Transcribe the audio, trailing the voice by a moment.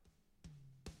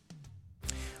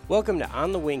Welcome to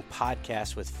On the Wing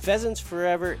podcast with Pheasants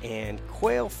Forever and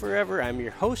Quail Forever. I'm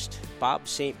your host, Bob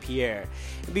St. Pierre.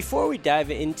 And before we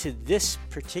dive into this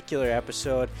particular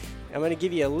episode, I'm going to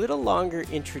give you a little longer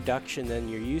introduction than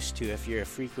you're used to if you're a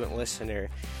frequent listener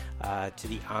to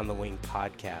the On the Wing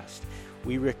podcast.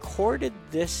 We recorded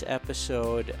this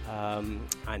episode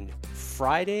on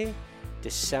Friday,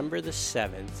 December the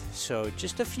 7th, so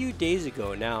just a few days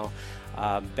ago now.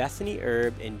 Bethany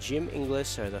Erb and Jim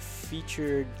Inglis are the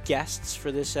featured guests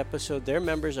for this episode. They're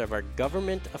members of our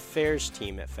government affairs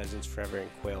team at Pheasants Forever and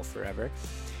Quail Forever.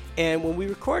 And when we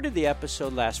recorded the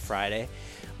episode last Friday,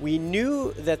 we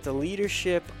knew that the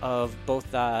leadership of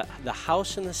both the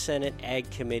House and the Senate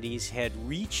Ag Committees had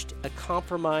reached a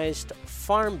compromised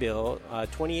Farm Bill,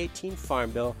 2018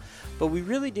 Farm Bill, but we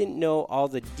really didn't know all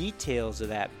the details of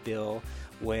that bill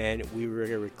when we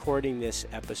were recording this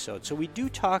episode. So we do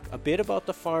talk a bit about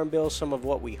the Farm Bill, some of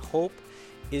what we hope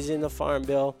is in the Farm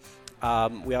Bill.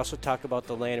 We also talk about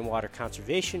the Land and Water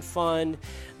Conservation Fund,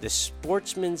 the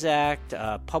Sportsman's Act,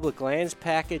 public lands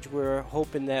package we're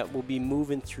hoping that will be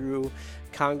moving through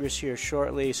Congress here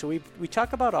shortly. So we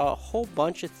talk about a whole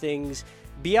bunch of things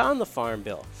beyond the Farm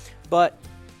Bill. But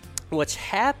what's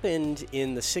happened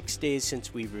in the 6 days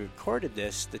since we recorded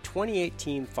this, the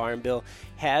 2018 Farm Bill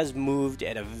has moved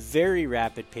at a very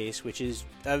rapid pace, which is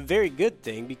a very good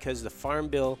thing because the Farm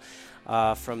Bill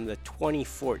from the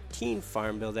 2014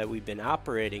 Farm Bill that we've been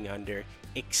operating under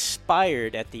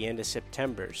expired at the end of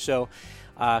September. So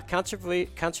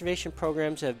conservation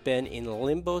programs have been in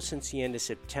limbo since the end of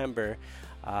September,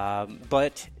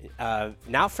 but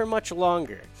not for much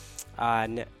longer.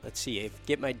 Let's see,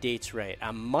 get my dates right.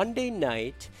 On Monday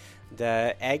night,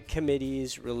 the Ag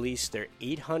Committees released their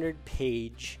 800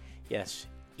 pages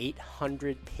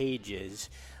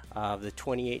of the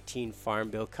 2018 Farm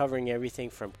Bill, covering everything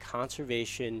from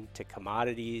conservation to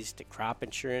commodities to crop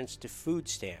insurance to food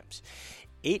stamps.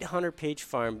 800-page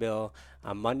Farm Bill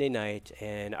on Monday night,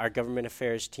 and our government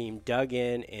affairs team dug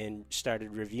in and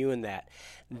started reviewing that.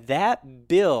 That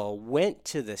bill went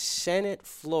to the Senate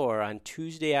floor on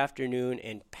Tuesday afternoon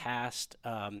and passed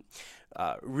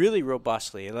really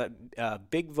robustly. A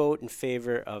big vote in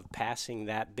favor of passing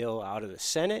that bill out of the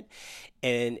Senate.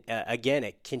 And again,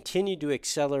 it continued to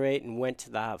accelerate and went to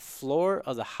the floor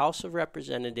of the House of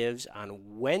Representatives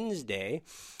on Wednesday.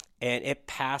 And it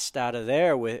passed out of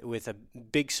there with a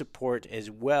big support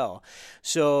as well.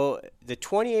 So the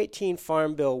 2018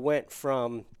 Farm Bill went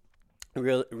from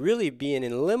really being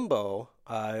in limbo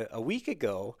a week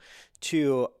ago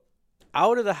to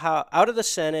out of the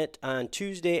Senate on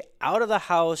Tuesday, out of the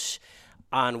House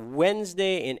on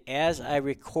Wednesday, and as I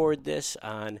record this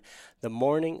on the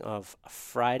morning of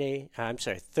Thursday,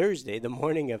 the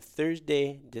morning of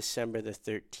Thursday, December the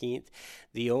 13th,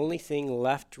 the only thing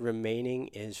left remaining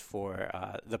is for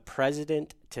the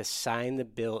president to sign the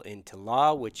bill into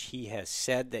law, which he has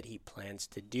said that he plans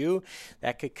to do.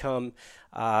 That could come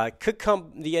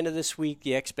the end of this week.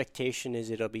 The expectation is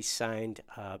it'll be signed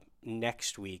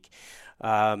next week.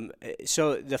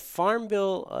 So the Farm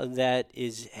Bill that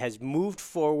has moved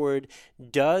forward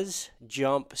does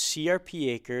jump CRP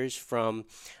acres from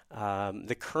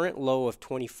the current low of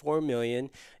 24 million.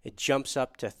 It jumps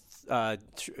up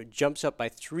by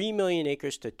 3 million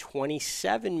acres to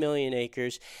 27 million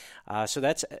acres. So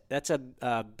that's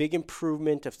a big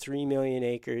improvement of 3 million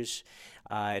acres.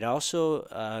 It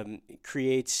also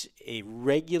creates a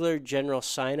regular general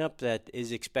sign-up that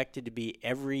is expected to be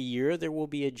every year. There will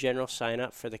be a general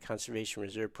sign-up for the Conservation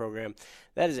Reserve Program.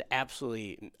 That is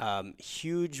absolutely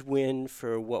huge win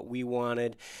for what we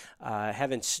wanted.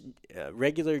 Having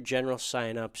regular general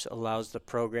sign-ups allows the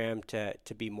program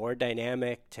to be more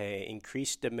dynamic, to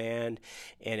increase demand,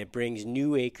 and it brings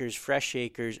new acres, fresh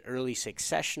acres, early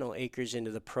successional acres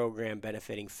into the program,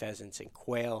 benefiting pheasants and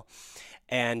quail.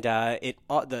 And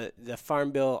the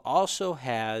Farm Bill also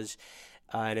has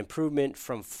an improvement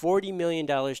from $40 million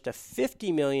to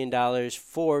 $50 million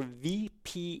for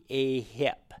VPA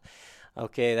HIP.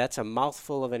 Okay, that's a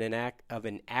mouthful of an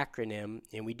acronym,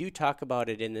 and we do talk about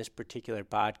it in this particular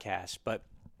podcast. But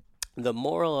the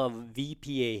moral of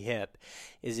VPA HIP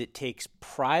is it takes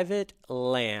private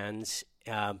lands,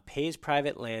 pays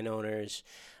private landowners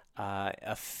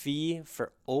a fee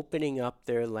for opening up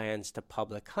their lands to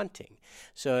public hunting.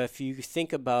 So if you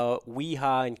think about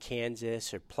WIHA in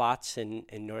Kansas or PLOTS in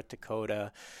North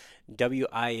Dakota,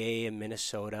 WIA in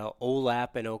Minnesota,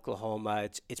 OLAP in Oklahoma,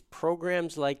 it's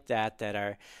programs like that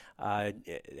are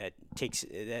that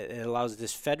allows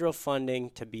this federal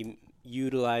funding to be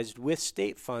utilized with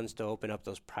state funds to open up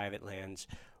those private lands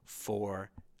for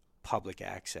public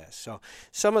access. So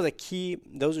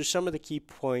those are some of the key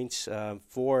points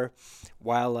for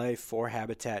wildlife, for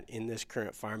habitat in this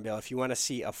current Farm Bill. If you want to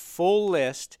see a full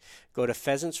list, go to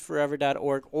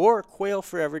pheasantsforever.org or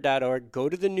quailforever.org. Go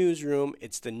to the newsroom.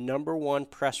 It's the #1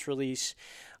 press release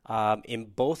in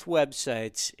both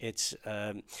websites. It's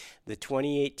the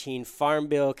 2018 Farm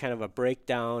Bill, kind of a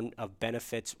breakdown of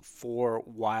benefits for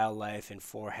wildlife and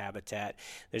for habitat.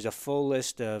 There's a full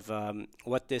list of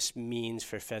what this means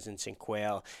for pheasants and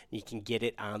quail. You can get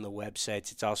it on the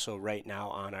websites. It's also right now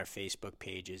on our Facebook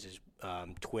pages.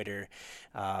 Twitter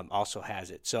also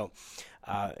has it. So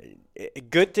a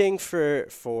good thing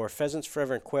for Pheasants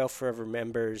Forever and Quail Forever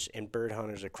members and bird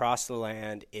hunters across the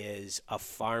land is a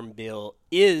Farm Bill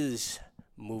is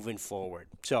moving forward.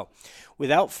 So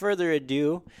without further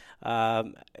ado,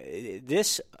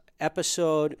 this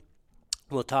episode,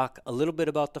 we'll talk a little bit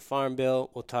about the Farm Bill.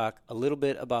 We'll talk a little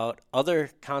bit about other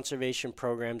conservation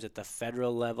programs at the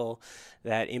federal level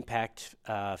that impact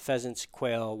pheasants,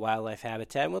 quail, wildlife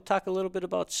habitat. And we'll talk a little bit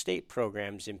about state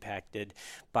programs impacted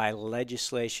by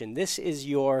legislation. This is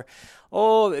your,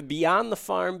 beyond the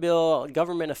Farm Bill,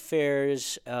 government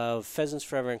affairs of Pheasants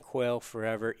Forever and Quail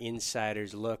Forever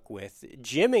Insider's Look with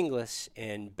Jim Inglis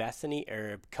and Bethany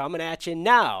Erb coming at you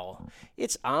now.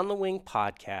 It's On the Wing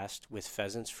podcast with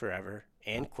Pheasants Forever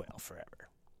and Quail Forever.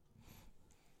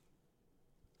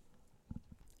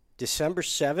 December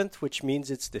 7th, which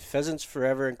means it's the Pheasants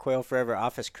Forever and Quail Forever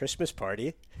office Christmas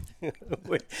party.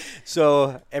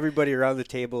 So everybody around the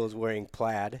table is wearing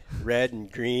plaid, red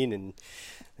and green, and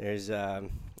there's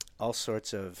all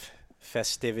sorts of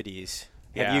festivities.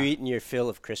 Yeah. Have you eaten your fill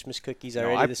of Christmas cookies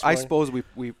already this morning? I suppose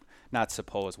we not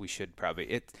suppose we should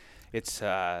probably. It's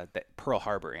the Pearl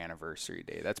Harbor anniversary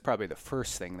day. That's probably the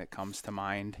first thing that comes to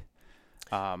mind.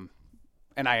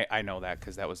 And I know that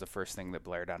because that was the first thing that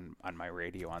blared on my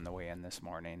radio on the way in this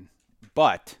morning.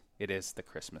 But it is the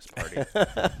Christmas party,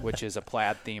 which is a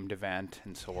plaid-themed event,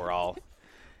 and so we're all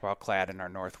clad in our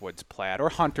Northwoods plaid or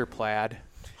hunter plaid.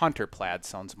 Hunter plaid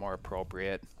sounds more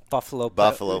appropriate. Buffalo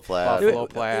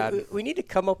plaid. We need to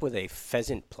come up with a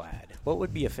pheasant plaid. What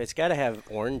would be it's got to have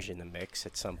orange in the mix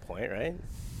at some point, right?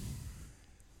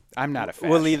 I'm not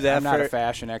a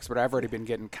fashion expert. I've already been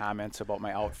getting comments about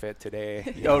my outfit today.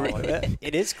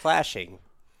 It is clashing.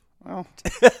 Well,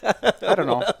 I don't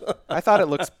know. I thought it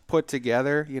looks put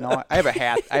together. I have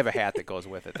a hat that goes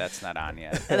with it. That's not on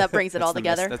yet. And that brings it all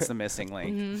together. That's the missing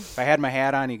link. Mm-hmm. If I had my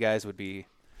hat on, you guys would be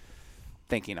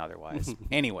thinking otherwise.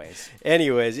 Anyways,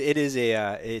 it is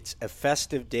it's a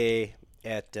festive day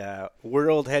at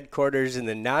World headquarters in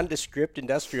the nondescript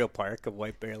industrial park of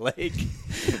White Bear Lake.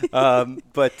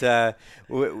 But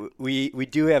we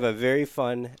do have a very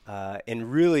fun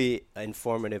and really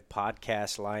informative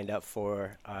podcast lined up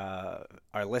for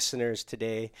our listeners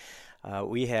today.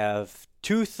 We have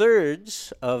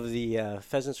 2/3 of the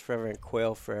Pheasants Forever and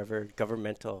Quail Forever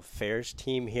governmental affairs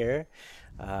team here.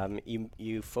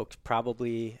 You folks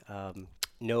probably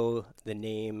know the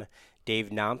name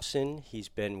Dave Nomsen. He's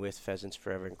been with Pheasants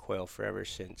Forever and Quail Forever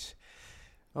since,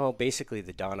 basically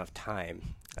the dawn of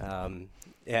time. I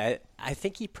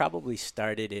think he probably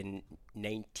started in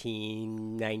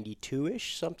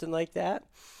 1992-ish, something like that.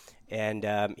 And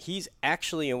he's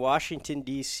actually in Washington,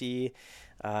 D.C.,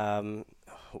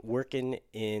 working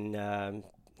in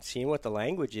seeing what the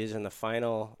language is in the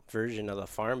final version of the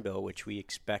Farm Bill, which we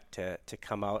expect to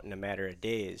come out in a matter of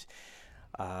days.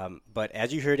 But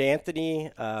as you heard,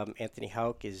 Anthony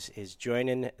Houck is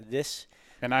joining this,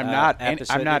 and I'm not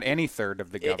any third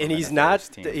of the government. And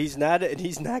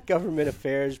he's not government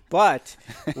affairs, but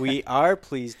we are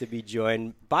pleased to be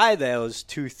joined by those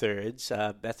 2/3,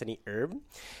 Bethany Erb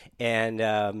and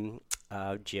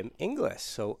Jim Inglis.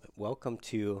 So welcome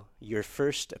to your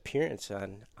first appearance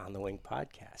on the Wing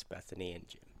podcast, Bethany and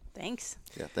Jim. Thanks.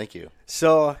 Yeah, thank you.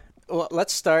 So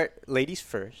let's start, ladies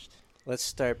first. Let's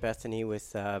start, Bethany,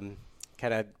 with kind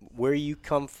of where you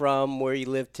come from, where you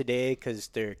live today, because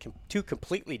they're two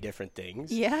completely different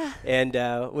things. Yeah. And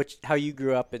how you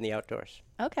grew up in the outdoors.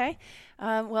 Okay.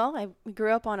 Well, I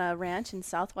grew up on a ranch in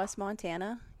southwest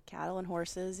Montana, cattle and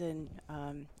horses, and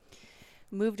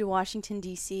moved to Washington,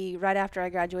 D.C. right after I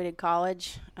graduated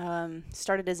college.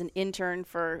 Started as an intern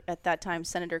for, at that time,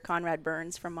 Senator Conrad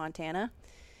Burns from Montana,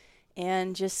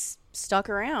 and just stuck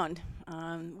around.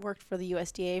 Worked for the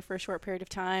USDA for a short period of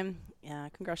time,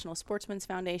 Congressional Sportsmen's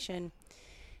Foundation,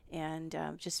 and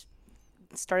just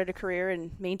started a career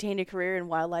and maintained a career in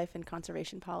wildlife and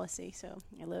conservation policy. So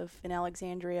I live in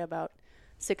Alexandria, about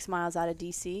 6 miles out of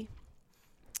D.C.,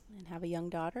 and have a young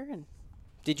daughter. And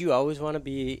did you always want to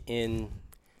be in,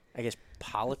 I guess,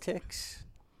 politics?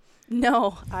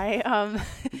 No, I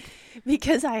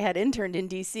Because I had interned in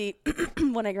DC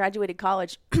when I graduated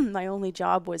college, my only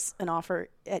job was an offer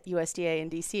at USDA in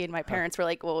DC, and my parents were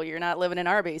like, well, you're not living in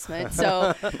our basement.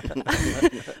 So I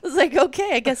was like,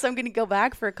 okay, I guess I'm going to go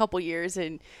back for a couple years.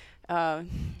 And now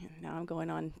I'm going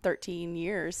on 13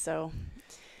 years.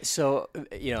 So,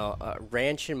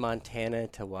 ranch in Montana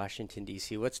to Washington,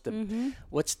 D.C., what's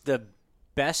the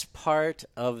best part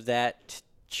of that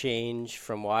change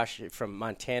from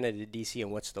Montana to DC,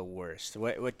 and what's the worst?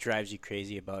 What drives you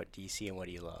crazy about DC, and what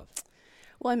do you love?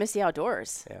 Well, I miss the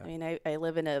outdoors. Yeah. I mean, I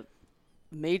live in a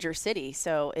major city,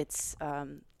 so it's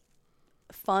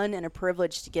fun and a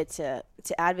privilege to get to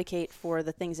advocate for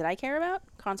the things that I care about: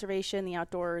 conservation, the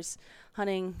outdoors,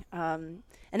 hunting, and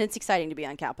it's exciting to be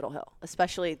on Capitol Hill,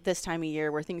 especially this time of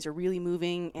year where things are really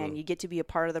moving and you get to be a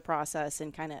part of the process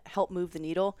and kind of help move the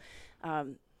needle.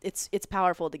 It's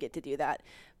powerful to get to do that.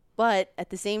 But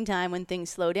at the same time, when things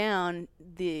slow down,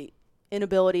 the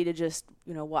inability to just,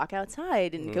 walk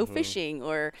outside and go fishing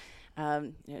or,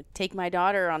 take my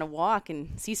daughter on a walk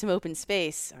and see some open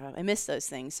space, I miss those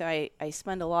things. So I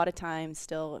spend a lot of time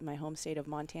still in my home state of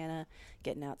Montana,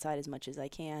 getting outside as much as I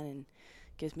can, and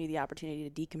gives me the opportunity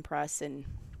to decompress and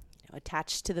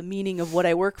attach to the meaning of what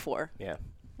I work for. Yeah.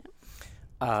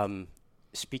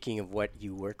 Speaking of what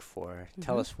you work for,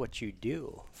 tell us what you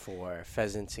do for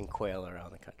pheasants and quail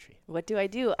around the country. What do I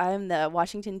do? I'm the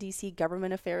Washington, D.C.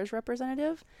 Government Affairs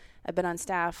Representative. I've been on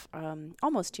staff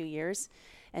almost 2 years.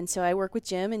 And so I work with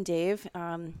Jim and Dave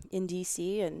in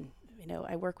D.C. And,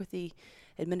 I work with the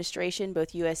administration,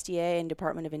 both USDA and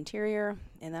Department of Interior,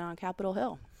 and then on Capitol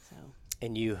Hill. So.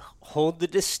 And you hold the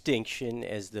distinction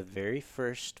as the very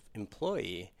first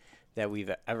employee that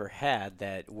we've ever had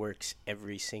that works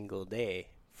every single day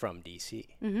from DC.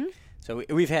 So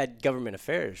we've had government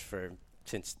affairs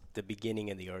since the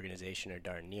beginning of the organization, or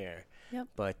darn near. Yep.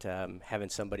 But having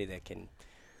somebody that can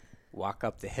walk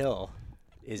up the hill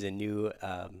is a new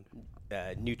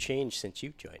change since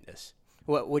you've joined us.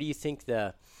 What do you think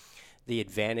the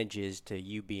advantage is to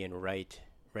you being right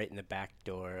in the back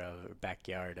door or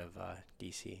backyard of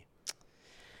DC?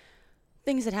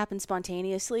 Things that happen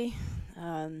spontaneously,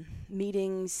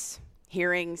 meetings,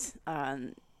 hearings.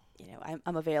 I'm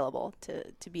available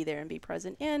to be there and be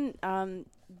present. And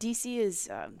DC is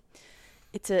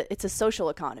it's a social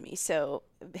economy. So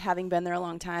having been there a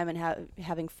long time and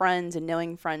having friends and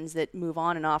knowing friends that move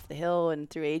on and off the hill and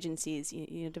through agencies,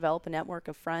 you develop a network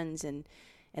of friends and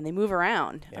they move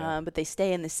around, but they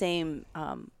stay in the same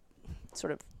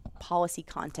sort of policy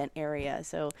content area.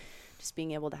 So just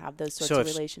being able to have those sorts of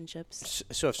relationships.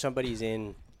 So if somebody's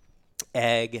in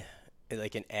ag,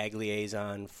 like an ag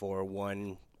liaison for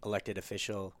one elected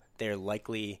official, they're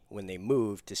likely, when they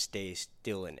move, to stay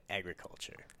still in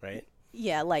agriculture, right?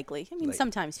 Yeah, likely. I mean,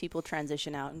 sometimes people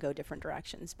transition out and go different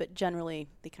directions, but generally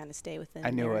they kind of stay within the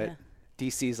area. I knew it.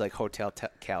 DC's like Hotel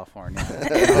California.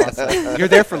 You're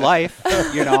there for life.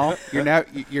 You're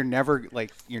never getting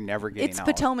out. It's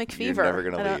Potomac fever. You're never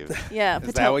gonna leave. Yeah,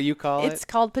 is that what you call it? It's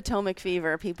called Potomac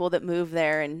fever. People that move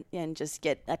there and just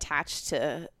get attached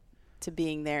to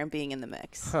being there and being in the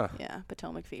mix. Huh. Yeah,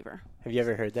 Potomac fever. Have you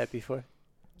ever heard that before?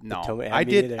 No, Potomac, I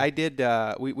did.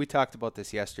 We talked about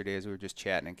this yesterday as we were just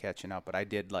chatting and catching up. But I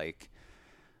did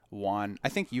one. I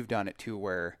think you've done it too,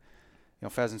 where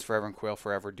Pheasants Forever and Quail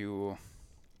Forever do.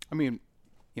 I mean,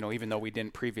 even though we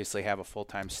didn't previously have a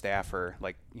full-time staffer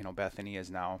like, Bethany is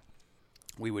now,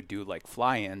 we would do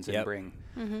fly-ins and bring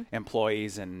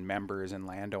employees and members and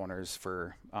landowners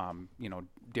for,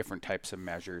 different types of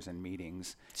measures and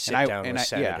meetings. Sit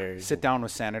down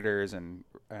with senators and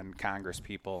Congress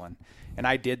people. And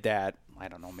I did that, I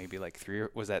don't know, maybe 3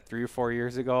 or 4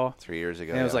 years ago? 3 years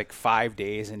ago. And it was 5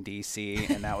 days in D.C.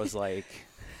 and that was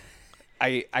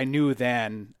I knew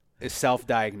then,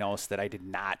 self-diagnosed, that I did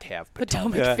not have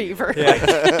Potomac fever.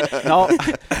 No,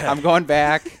 I'm going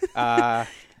back.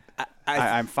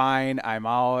 I'm fine. I'm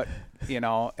out.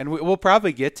 And we'll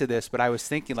probably get to this, but I was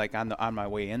thinking on my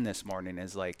way in this morning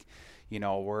is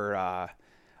we're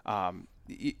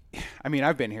I mean,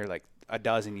 I've been here a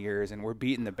dozen years, and we're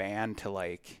beating the band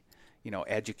to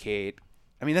educate.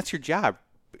 I mean, that's your job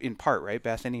in part, right?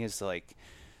 Bethany is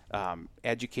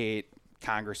educate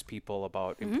Congress people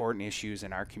about important issues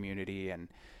in our community. And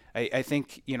I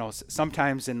think,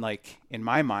 sometimes in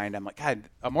my mind, I'm God,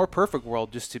 a more perfect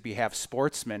world just to have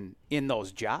sportsmen in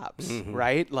those jobs,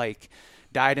 right?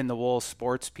 Dyed-in-the-wool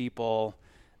sports people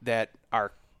that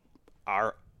are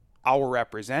our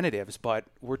representatives, but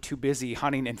we're too busy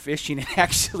hunting and fishing and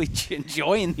actually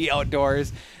enjoying the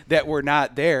outdoors that we're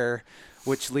not there,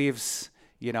 which leaves,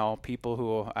 people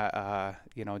who,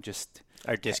 just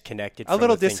are disconnected. A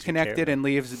little disconnected, and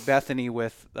leaves Bethany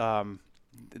with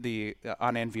the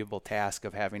unenviable task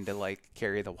of having to like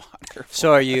carry the water.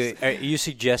 So are you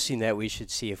suggesting that we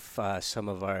should see if some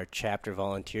of our chapter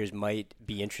volunteers might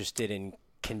be interested in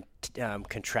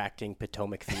contracting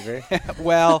Potomac fever?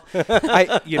 Well, or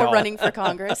running for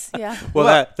Congress. Yeah.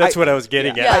 Well, that's what I was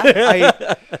getting at.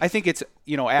 Yeah. I think it's,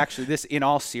 actually this, in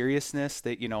all seriousness,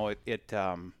 that,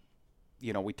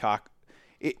 we talk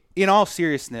in all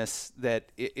seriousness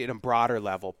that in a broader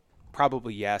level,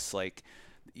 probably yes, like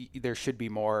there should be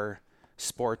more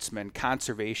sportsmen,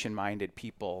 conservation minded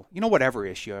people, whatever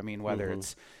issue. I mean, whether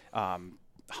it's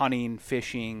hunting,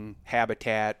 fishing,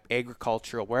 habitat,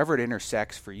 agricultural, wherever it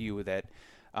intersects for you, that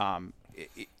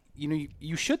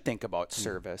you should think about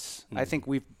service. I think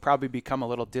we've probably become a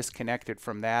little disconnected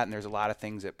from that, and there's a lot of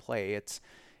things at play. It's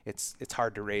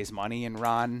hard to raise money and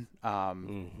run.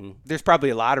 There's probably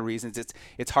a lot of reasons.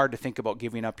 It's hard to think about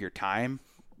giving up your time.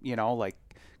 Like,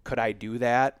 could I do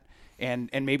that? And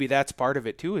maybe that's part of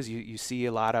it too. Is you see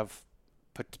a lot of,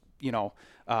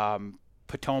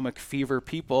 Potomac fever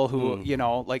people who,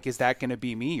 like, is that going to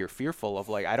be me? You're fearful of,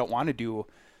 like, I don't want to do.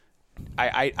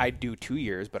 I do 2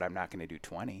 years, but I'm not going to do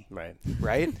 20.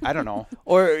 Right. I don't know.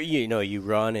 Or, you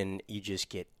run and you just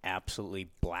get absolutely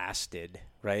blasted,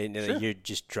 right? Sure. You're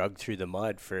just drugged through the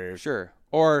mud for... Sure.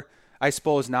 Or I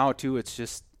suppose now, too, it's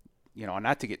just,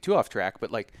 not to get too off track,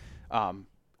 but, like,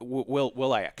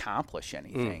 will I accomplish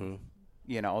anything?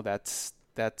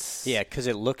 That's... Yeah, because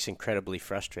it looks incredibly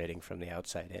frustrating from the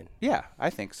outside in. Yeah, I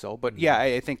think so. But, yeah,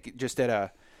 I think just at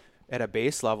a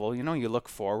base level, you look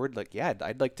forward, like, yeah,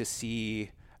 I'd like to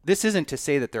see. This isn't to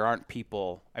say that there aren't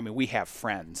people. I mean, we have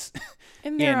friends,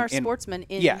 and there are sportsmen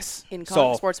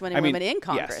sportsmen and women in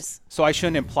Congress. Yes. So I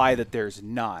shouldn't imply that there's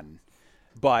none,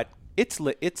 but it's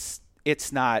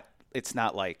not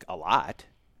like a lot.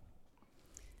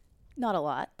 Not a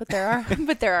lot, but there are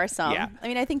but there are some. Yeah. I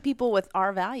mean, I think people with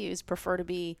our values prefer to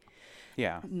be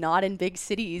not in big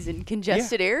cities and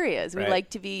congested areas. We like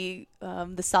to be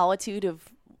the solitude of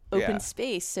open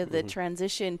space. So the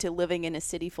transition to living in a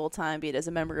city full time, be it as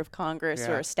a member of Congress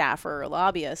or a staffer or a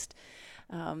lobbyist,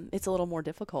 it's a little more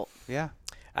difficult. Yeah.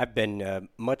 I've been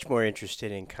much more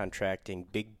interested in contracting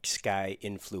big sky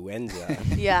influenza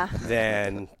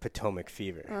than Potomac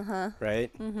fever.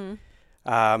 Right? Mm-hmm.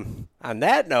 On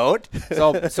that note,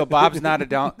 so Bob's not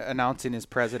announcing his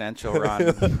presidential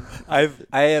run. I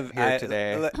have here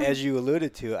today. As you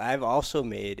alluded to, I've also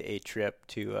made a trip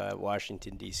to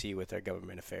Washington D.C. with our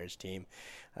government affairs team.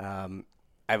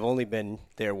 I've only been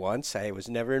there once. I was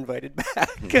never invited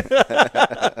back.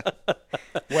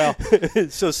 Well,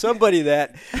 so somebody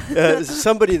that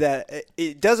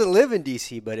it doesn't live in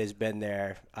D.C. but has been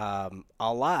there a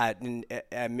lot, and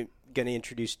I'm going to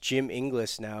introduce Jim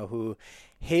Inglis now, who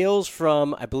hails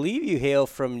from, I believe you hail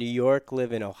from New York,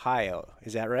 live in Ohio.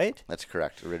 Is that right? That's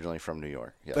correct. Originally from New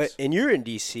York, yes. And you're in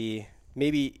D.C.,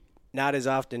 maybe not as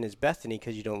often as Bethany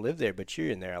because you don't live there, but you're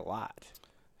in there a lot.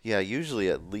 Yeah, usually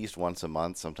at least once a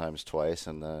month, sometimes twice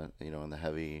in the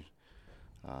heavy,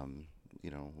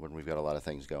 when we've got a lot of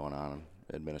things going on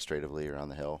administratively or on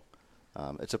the Hill.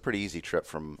 It's a pretty easy trip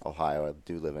from Ohio. I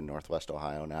do live in Northwest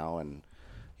Ohio now, and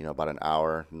about an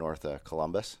hour north of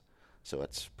Columbus. So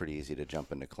it's pretty easy to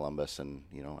jump into Columbus and,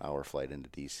 hour flight into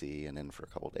D.C. and in for a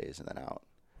couple of days and then out.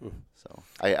 So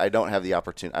I don't have the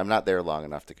opportunity. I'm not there long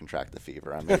enough to contract the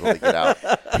fever. I'm able to get out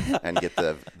and get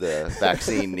the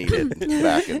vaccine needed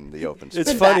back in the open space.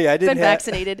 It's funny. I didn't been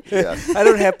vaccinated. I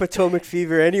don't have Potomac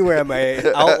fever anywhere on my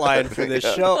outline for this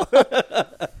show.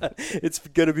 It's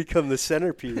going to become the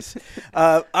centerpiece.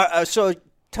 So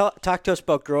talk to us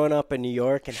about growing up in New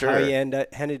York and how you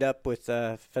ended up with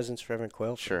Pheasants Forever and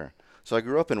Quail. Sure. So I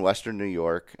grew up in Western New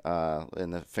York,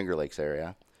 in the Finger Lakes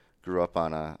area. Grew up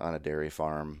on a dairy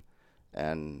farm,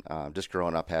 and just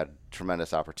growing up had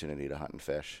tremendous opportunity to hunt and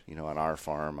fish. On our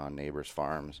farm, on neighbors'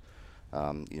 farms,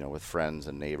 with friends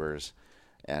and neighbors.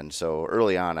 And so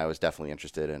early on, I was definitely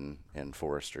interested in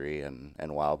forestry and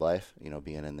wildlife.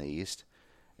 Being in the East,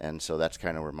 and so that's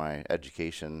kind of where my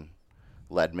education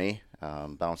led me.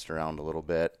 Bounced around a little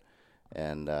bit,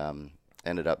 and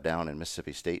ended up down in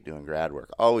Mississippi State doing grad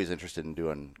work. Always interested in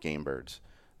doing game birds.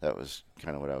 That was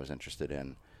kind of what I was interested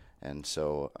in. And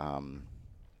so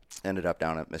ended up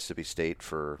down at Mississippi State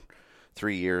for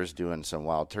 3 years doing some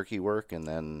wild turkey work, and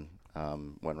then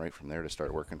went right from there to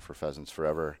start working for Pheasants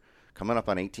Forever. Coming up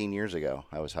on 18 years ago,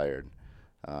 I was hired.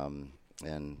 And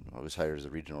I was hired as a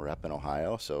regional rep in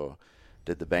Ohio, so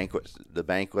did the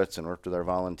banquets and worked with our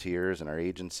volunteers and our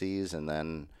agencies. And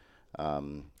then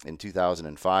in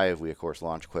 2005, we, of course,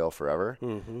 launched Quail Forever.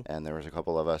 And there was a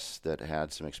couple of us that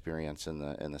had some experience in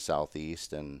the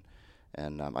Southeast, and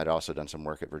I'd also done some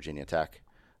work at Virginia Tech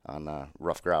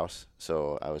rough grouse.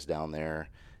 So I was down there,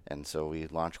 and so we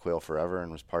launched Quail Forever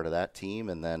and was part of that team.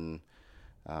 And then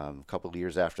a couple of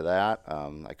years after that,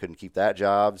 I couldn't keep that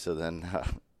job, so then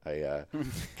I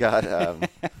got.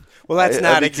 Well, that's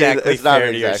not exactly it's not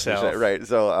fair to exactly yourself, right?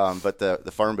 So, but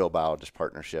the Farm Bill biologist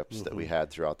partnerships that we had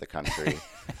throughout the country.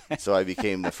 So I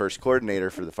became the first coordinator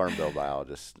for the Farm Bill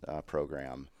biologist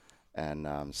program,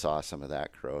 and saw some of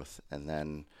that growth. And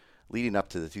then, leading up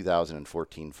to the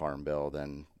 2014 Farm Bill,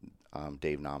 then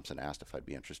Dave Nomsen asked if I'd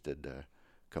be interested to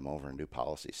come over and do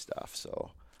policy stuff.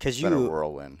 So it's been a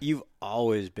whirlwind. You've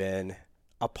always been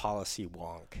a policy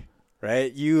wonk,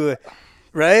 right?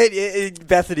 Right?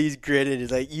 Bethany's grinning.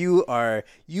 Is like, you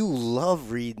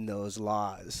love reading those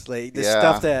laws. Like, the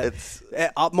stuff that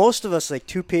most of us, like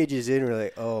 2 pages in, we're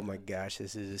like, oh my gosh,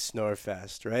 this is a snore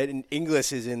fest, right? And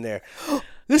Inglis is in there. Oh,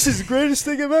 this is the greatest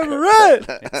thing I've ever read.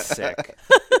 It's sick.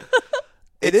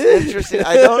 It is interesting.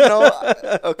 I don't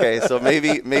know. Okay, so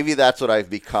maybe that's what I've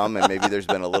become, and maybe there's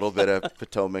been a little bit of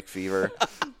Potomac fever.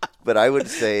 But I would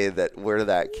say that where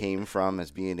that came from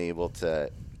is being able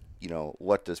to,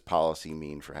 what does policy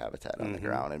mean for habitat on the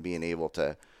ground, and being able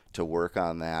to work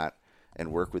on that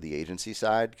and work with the agency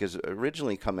side. Because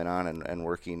originally coming on and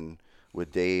working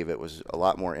with Dave, it was a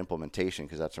lot more implementation,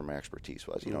 because that's where my expertise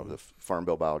was. The Farm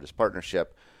Bill biologist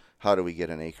partnership. How do we get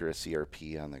an acre of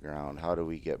CRP on the ground? How do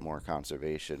we get more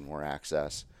conservation, more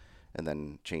access, and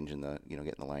then changing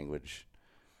getting the language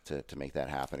to make that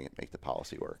happen and make the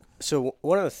policy work. So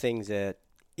one of the things that,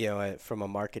 from a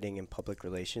marketing and public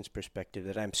relations perspective,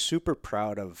 that I'm super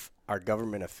proud of our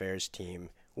government affairs team,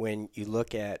 when you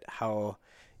look at how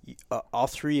all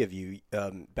three of you,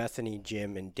 Bethany,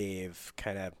 Jim, and Dave,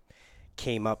 kind of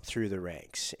came up through the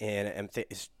ranks. And I'm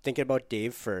thinking about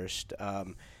Dave first.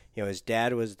 His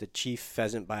dad was the chief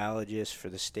pheasant biologist for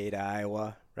the state of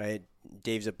Iowa, right?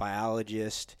 Dave's a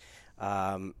biologist,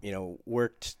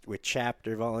 worked with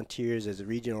chapter volunteers as a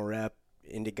regional rep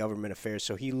into government affairs.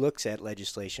 So he looks at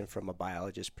legislation from a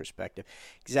biologist perspective.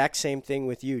 Exact same thing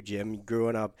with you, Jim.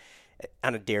 Growing up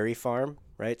on a dairy farm,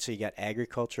 right? So you got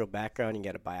agricultural background, you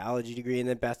got a biology degree. And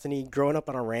then Bethany, growing up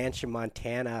on a ranch in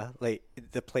Montana, like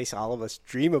the place all of us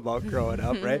dream about growing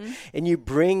up, right? And you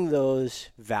bring those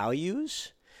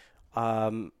values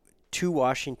to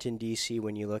Washington, D.C.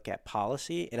 when you look at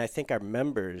policy. And I think our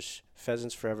members,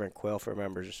 Pheasants Forever and Quail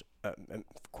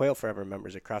Forever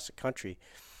members across the country,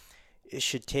 it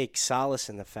should take solace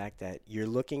in the fact that you're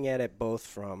looking at it both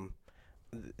from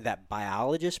that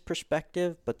biologist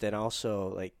perspective, but then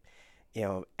also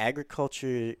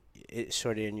agriculture is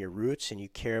sort of in your roots, and you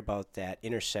care about that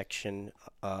intersection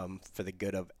for the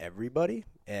good of everybody.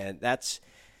 And that's,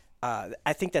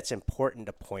 I think that's important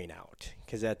to point out,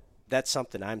 because that's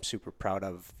something I'm super proud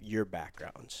of, your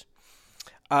backgrounds.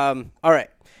 All right.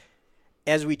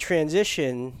 As we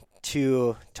transition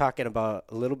to talking about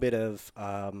a little bit of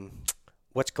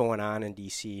what's going on in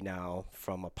D.C. now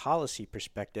from a policy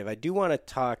perspective, I do want to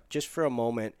talk just for a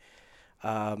moment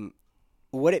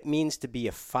what it means to be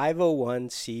a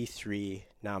 501c3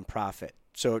 nonprofit.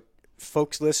 So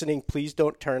folks listening, please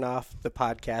don't turn off the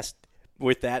podcast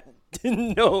with that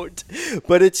note,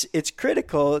 but it's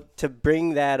critical to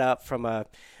bring that up from a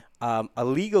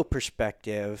legal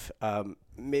perspective.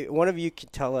 Maybe one of you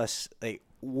could tell us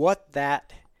what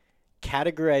that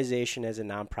categorization as a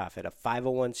nonprofit, a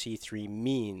 501c3,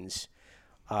 means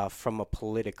from a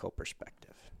political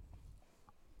perspective.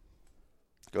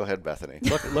 Go ahead, Bethany.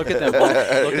 Look at them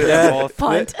both.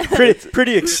 Punt.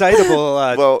 Pretty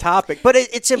excitable topic, but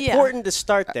it's important to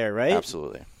start there, right?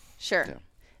 Absolutely. Sure.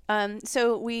 Yeah.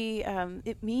 So we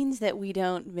it means that we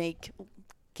don't make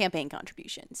campaign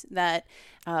contributions, that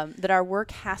our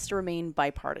work has to remain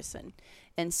bipartisan.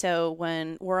 And so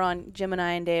when Jim and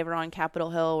I and Dave are on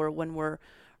Capitol Hill, or when we're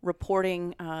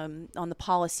reporting on the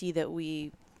policy that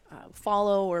we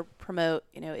follow or promote,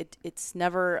 it's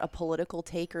never a political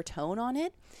take or tone on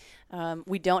it.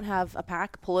 We don't have a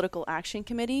PAC, Political Action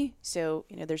Committee, so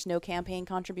there's no campaign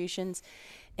contributions.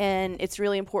 And it's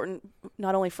really important,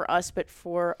 not only for us, but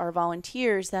for our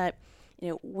volunteers, that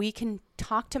we can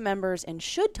talk to members and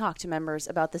should talk to members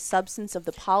about the substance of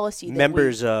the policy.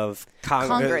 Members of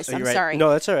Congress. I'm sorry.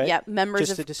 No, that's all right. Yeah,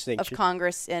 members of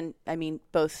Congress, and I mean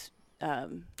both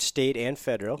state and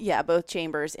federal. Yeah, both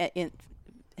chambers, in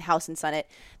House and Senate.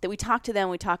 That we talk to them,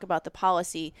 we talk about the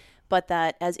policy, but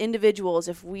that as individuals,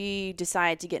 if we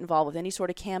decide to get involved with any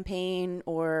sort of campaign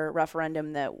or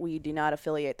referendum, that we do not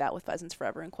affiliate that with Pheasants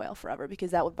Forever and Quail Forever, because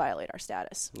that would violate our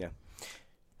status. Yeah.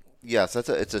 Yes,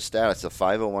 it's a status. The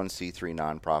 501c3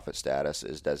 nonprofit status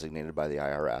is designated by the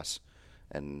IRS,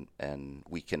 and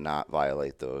we cannot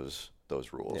violate those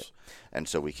those rules. And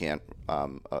so we can't,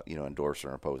 endorse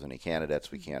or oppose any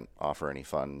candidates. We can't offer any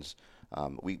funds.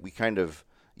 We kind of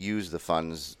use the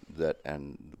funds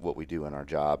and what we do in our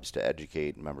jobs to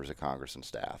educate members of Congress and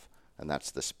staff. And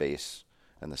that's the space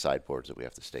and the sideboards that we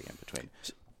have to stay in between.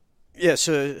 Yeah,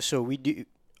 so we do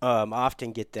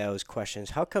often get those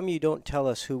questions. How come you don't tell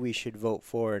us who we should vote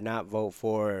for or not vote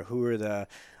for, or who are the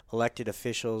elected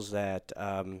officials that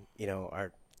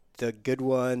are the good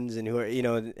ones, and who are,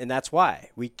 and that's why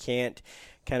we can't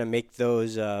kind of make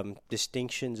those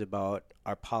distinctions about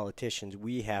our politicians.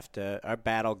 We have to, our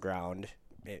battleground,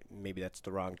 maybe that's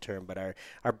the wrong term, but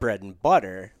our bread and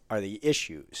butter are the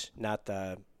issues, not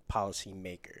the policy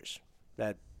makers.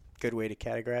 That good way to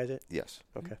categorize it? Yes.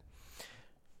 Okay.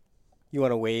 You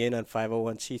want to weigh in on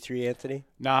 501c3, Anthony?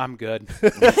 No, I'm good.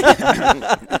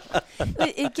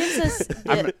 It gives us.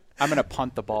 I'm going to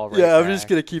punt the ball right Yeah, I'm back. just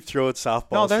going to keep throwing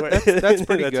softballs. No, that's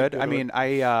pretty good. I one. mean,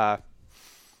 I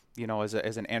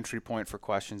as an entry point for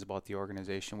questions about the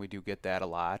organization, we do get that a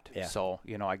lot. Yeah. So,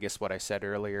 I guess what I said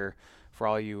earlier, for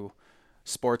all you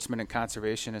sportsmen and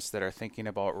conservationists that are thinking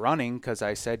about running, because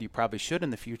I said you probably should in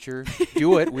the future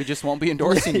do it. We just won't be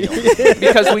endorsing you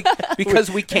because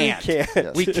we can't.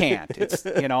 We can't. It's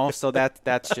so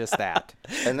that's just that.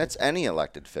 And that's any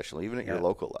elected official, even at your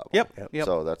local level. Yep.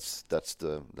 So that's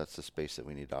the space that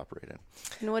we need to operate in.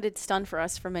 And what it's done for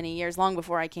us for many years, long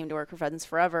before I came to work for Veterans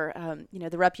Forever,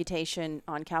 the reputation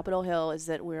on Capitol Hill is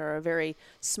that we're a very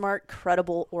smart,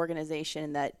 credible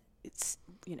organization that it's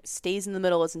stays in the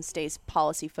middle and stays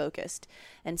policy focused.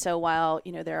 And so while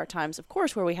there are times, of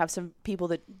course, where we have some people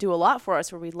that do a lot for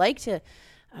us, where we'd like to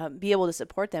be able to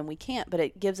support them, we can't. But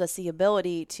it gives us the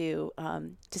ability to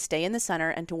stay in the center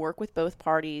and to work with both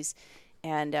parties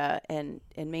and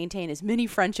maintain as many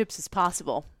friendships as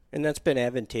possible. And that's been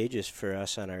advantageous for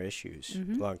us on our issues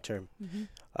long term. Mm-hmm.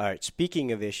 All right.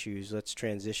 Speaking of issues, let's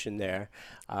transition there.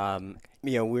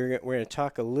 We're going to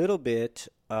talk a little bit.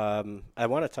 I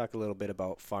want to talk a little bit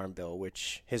about Farm Bill,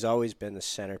 which has always been the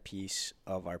centerpiece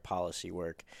of our policy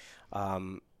work.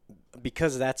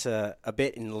 Because that's a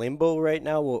bit in limbo right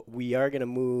now, we are going to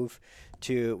move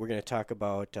to. We're going to talk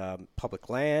about public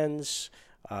lands,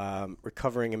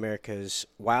 Recovering America's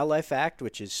Wildlife Act,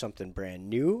 which is something brand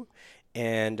new,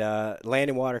 and Land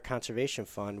and Water Conservation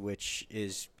Fund, which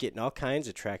is getting all kinds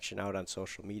of traction out on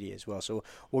social media as well. So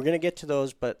we're going to get to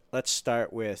those, but let's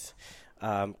start with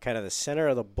kind of the center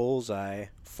of the bullseye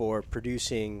for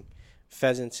producing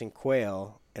pheasants and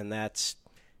quail, and that's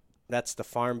the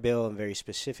Farm Bill, and very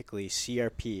specifically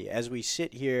CRP. As we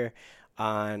sit here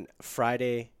on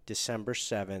Friday, December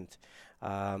 7th,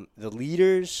 the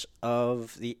leaders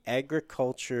of the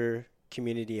agriculture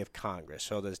community of Congress,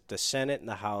 so the Senate and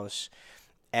the House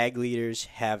ag leaders,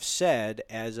 have said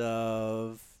as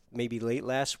of maybe late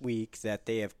last week that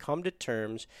they have come to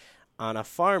terms on a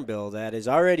farm bill that is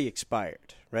already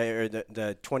expired, right? Or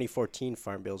the 2014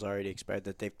 farm bill is already expired,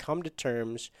 that they've come to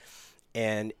terms,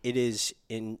 and it is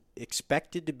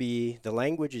expected to be, the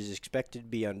language is expected to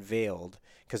be unveiled,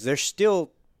 because they're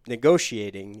still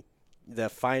negotiating the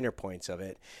finer points of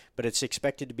it, but it's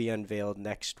expected to be unveiled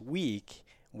next week,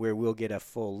 where we'll get a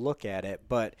full look at it.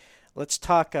 But let's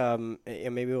talk, and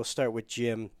maybe we'll start with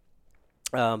Jim.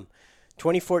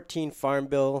 2014 Farm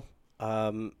Bill,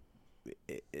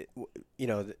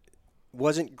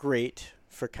 wasn't great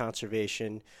for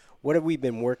conservation. What have we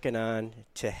been working on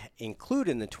to include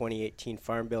in the 2018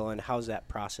 Farm Bill, and how's that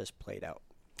process played out?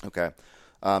 Okay.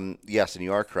 Yes, and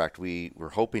you are correct. We're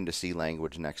hoping to see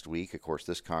language next week. Of course,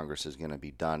 this Congress is going to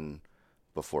be done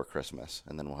before Christmas,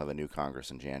 and then we'll have a new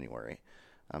Congress in January.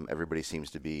 Everybody seems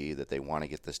to be that they want to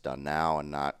get this done now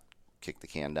and not kick the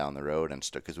can down the road, and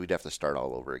because we'd have to start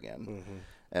all over again. Mm-hmm.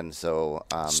 And so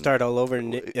start all over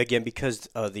again because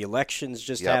the elections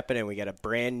just happened, and we got a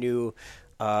brand new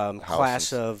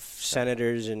class of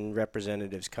senators and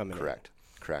representatives coming in.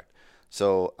 Correct.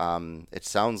 So it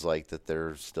sounds like that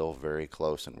they're still very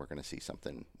close, and we're going to see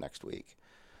something next week.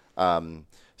 In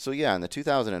the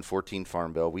 2014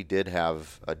 Farm Bill, we did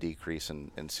have a decrease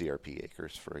in CRP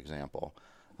acres, for example.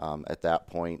 At that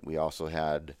point, we also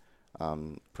had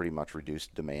pretty much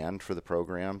reduced demand for the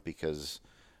program because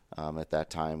at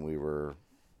that time we were,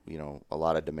 a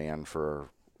lot of demand for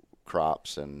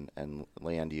crops and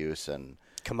land use, and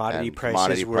commodity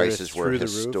prices were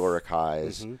historic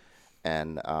highs, mm-hmm.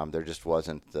 and there just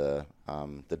wasn't the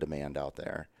demand out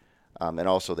there. And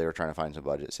also they were trying to find some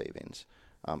budget savings.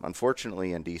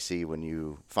 Unfortunately, in D.C., when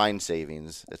you find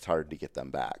savings, it's hard to get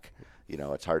them back.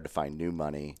 It's hard to find new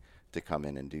money to come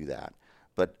in and do that.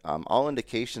 But all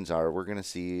indications are we're going to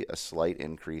see a slight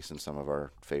increase in some of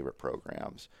our favorite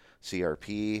programs.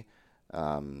 CRP,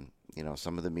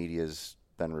 Some of the media's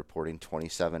been reporting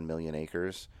 27 million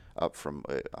acres, up from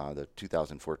the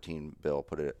 2014 bill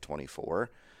put it at 24.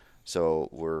 So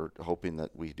we're hoping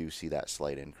that we do see that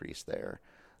slight increase there.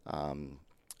 And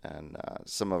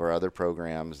some of our other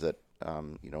programs that,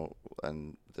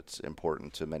 and that's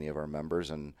important to many of our members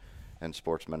and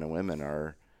sportsmen and women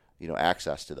are,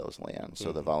 access to those lands.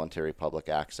 So the voluntary public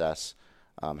access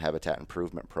habitat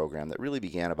improvement program that really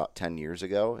began about 10 years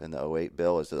ago in the 08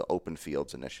 bill is the Open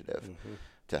Fields Initiative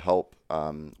to help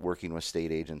working with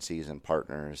state agencies and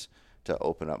partners to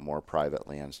open up more private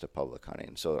lands to public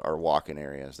hunting. So our walk-in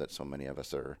areas that so many of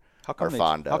us are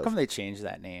fond of. How come they changed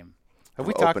that name? Have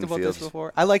we talked about fields. This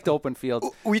before? I liked open fields.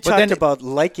 We talked about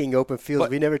liking open fields.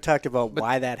 We never talked about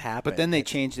why that happened. But then they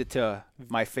changed it to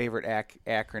my favorite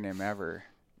acronym ever.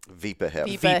 VIPA HIP.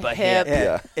 VIPA HIP.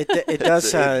 Yeah. It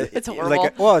does. It's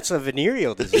horrible. It's a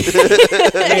venereal disease. I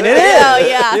mean, it is. Oh,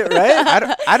 yeah.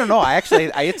 Right? I don't know.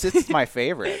 It's my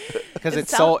favorite because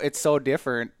it's so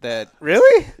different that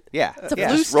Really? yeah. It's a yeah.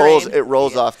 blue screen. It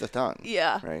rolls off the tongue.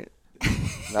 Yeah. Right.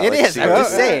 It is. I'm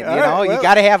just saying. You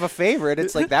got to have a favorite.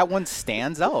 It's like that one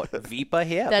stands out. VIPA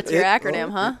HIP. That's your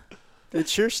acronym, huh? It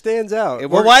sure stands out.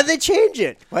 Well, why'd they change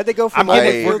it? Why'd they go from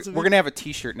we're going to have a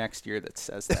T-shirt next year that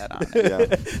says that on it.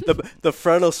 Yeah. the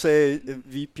front will say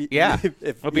VP. Yeah.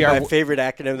 It'll be my favorite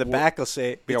acronym. The back will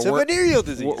say it's a venereal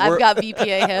disease. I've got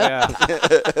VPA HIP.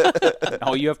 Yeah.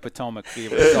 Oh, you have Potomac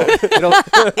fever. So it'll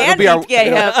be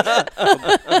VPA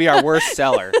it'll be our worst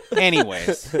seller.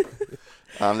 Anyways.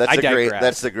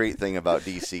 That's the great thing about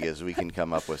DC is we can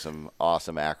come up with some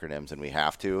awesome acronyms, and we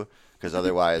have to, because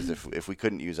otherwise, if we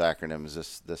couldn't use acronyms,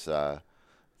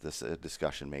 this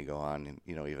discussion may go on,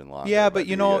 even longer. Yeah, but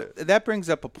that brings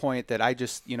up a point that I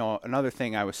just, another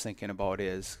thing I was thinking about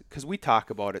is because we talk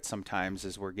about it sometimes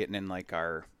as we're getting in like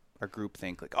our group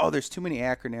think like, oh, there's too many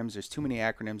acronyms.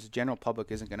 The general public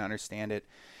isn't going to understand it.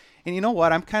 And you know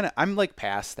what? I'm like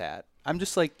past that. I'm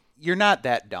just like, you're not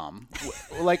that dumb.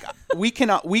 Like we can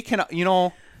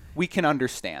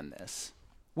understand this.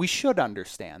 We should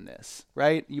understand this,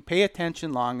 right? You pay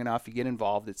attention long enough, you get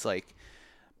involved. It's like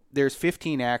there's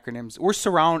 15 acronyms. We're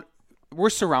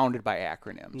surrounded by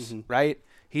acronyms, right?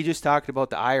 He just talked about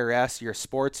the IRS. You're a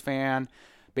sports fan,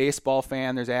 baseball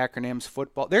fan. There's acronyms,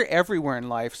 football. They're everywhere in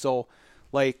life. So,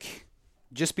 like,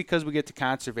 just because we get to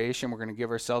conservation, we're going to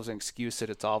give ourselves an excuse that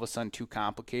it's all of a sudden too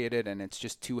complicated and it's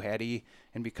just too heady.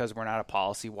 And because we're not a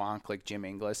policy wonk like Jim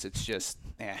Inglis, it's just,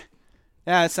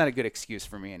 it's not a good excuse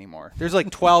for me anymore. There's like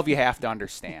 12 you have to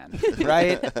understand,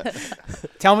 right?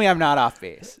 Tell me I'm not off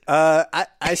base. I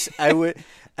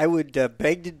would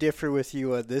beg to differ with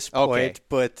you on this point,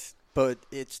 but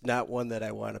it's not one that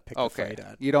I want to pick a fight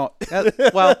on. You don't.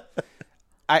 Well,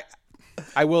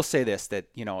 I will say this, that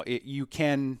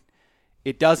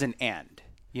it doesn't end,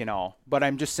 but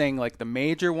I'm just saying like the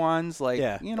major ones, like,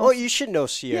 you should know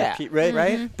CRP, right?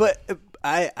 Right. But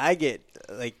I get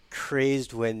like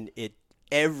crazed when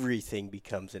everything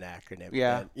becomes an acronym.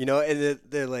 Yeah. Man. And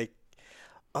they're like,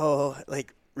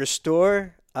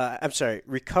 restore,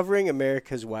 Recovering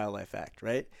America's Wildlife Act,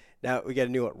 right? Now we got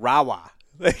a new one, RAWA.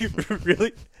 Like,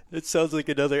 really? It sounds like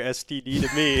another STD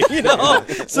to me.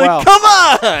 It's like, come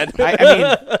on. I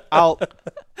mean,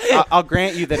 I'll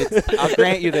grant you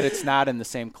that it's not in the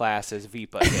same class as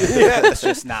VIPA. It's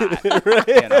just not.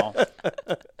 Right.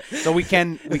 So we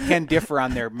can differ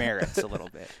on their merits a little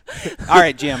bit. All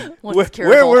right, Jim.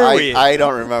 Where were we? I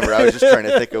don't remember. I was just trying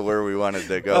to think of where we wanted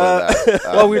to go with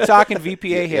that. Well, we were talking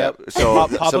VPA HIP. So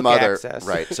public access.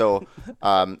 Right. So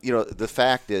the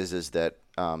fact is that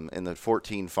in the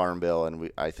 14 Farm Bill,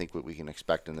 and I think what we can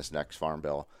expect in this next Farm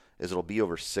Bill is it'll be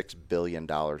over $6 billion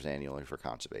annually for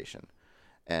conservation.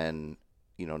 And,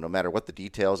 no matter what the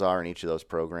details are in each of those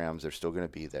programs, they're still going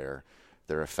to be there.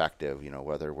 They're effective,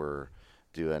 whether we're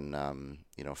doing,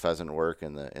 pheasant work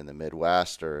in the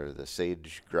Midwest or the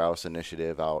sage grouse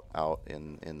initiative out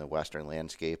in the Western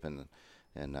landscape and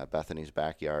in Bethany's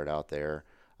backyard out there,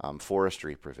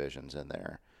 forestry provisions in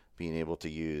there. Being able to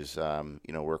use,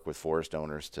 work with forest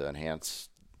owners to enhance,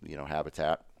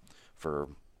 habitat for,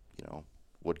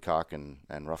 woodcock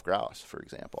and rough grouse, for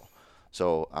example.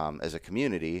 So as a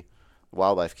community,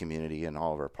 wildlife community, and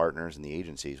all of our partners and the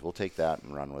agencies, we'll take that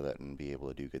and run with it and be able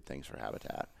to do good things for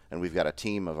habitat. And we've got a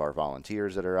team of our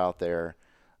volunteers that are out there.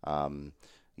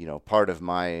 Part of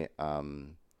my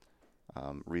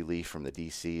relief from the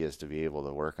DC is to be able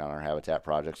to work on our habitat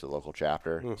projects, the local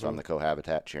chapter. So I'm the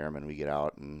co-habitat chairman. We get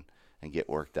out and get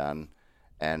work done.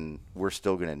 And we're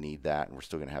still going to need that, and we're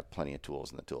still going to have plenty of tools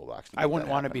in the toolbox. I wouldn't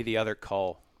want to be the other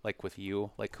co, like with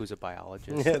you, like who's a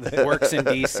biologist, that works in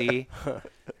DC.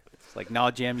 It's like,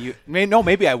 no, Jim,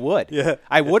 maybe I would. Yeah.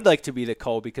 I would like to be the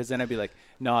co, because then I'd be like,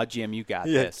 no, Jim, you got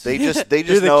this. They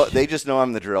just know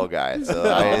I'm the drill guy. So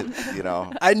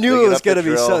I knew it was going to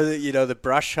be something. the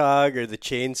brush hog or the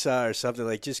chainsaw or something,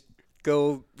 like just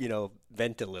go,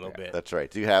 vent a little bit. That's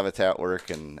right. Do habitat work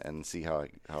and see how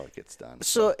it gets done.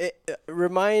 So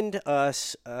remind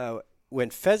us, when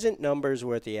pheasant numbers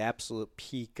were at the absolute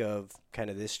peak of kind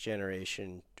of this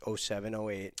generation, 07,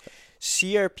 08,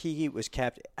 CRP was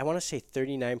capped, I want to say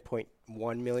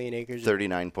 39.1 million acres.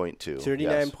 39.2.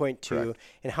 39.2. Yes,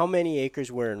 and how many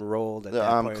acres were enrolled at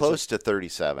that point? Close to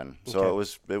 37. So Okay.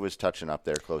 it was touching up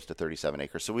there, close to 37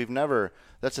 acres. So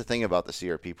that's the thing about the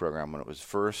CRP program. When it was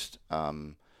first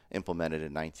implemented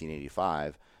in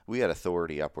 1985, we had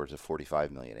authority upwards of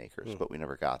 45 million acres, but we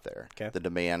never got there. Okay. The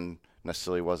demand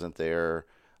necessarily wasn't there,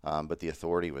 but the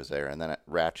authority was there. And then it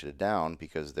ratcheted down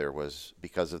because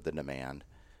of the demand.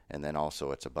 And then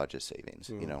also it's a budget savings,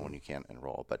 when you can't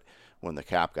enroll. But when the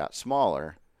cap got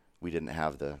smaller, we didn't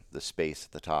have the space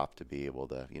at the top to be able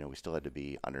to, we still had to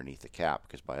be underneath the cap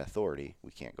because by authority,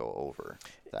 we can't go over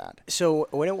that. So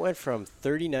when it went from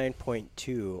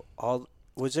 39.2,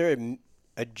 was there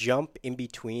a jump in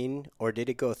between, or did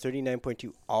it go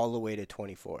 39.2 all the way to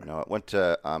 24? No, it went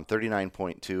to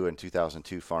 39.2 in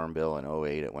 2002 Farm Bill. In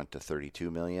 08, it went to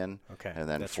 32 million. Okay, And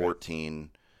then that's 14,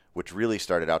 which really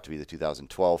started out to be the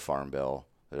 2012 Farm Bill,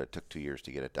 that it took 2 years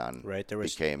to get it done. Right,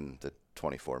 became the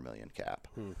 24 million cap.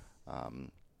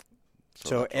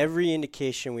 So every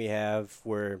indication we have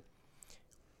where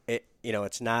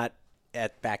it's not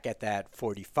back at that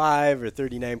 45 or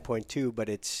 39.2, but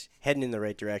it's heading in the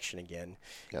right direction again.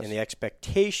 Yes. And the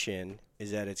expectation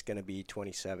is that it's going to be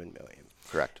 27 million.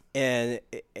 Correct. And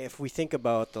if we think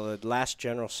about the last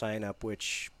general sign up,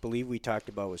 which I believe we talked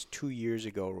about was 2 years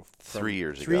ago. 3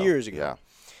 years ago. 3 years ago. Yeah.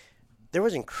 There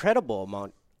was incredible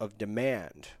amount of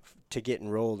demand to get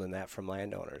enrolled in that from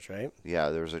landowners, right? Yeah,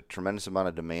 there was a tremendous amount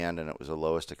of demand, and it was the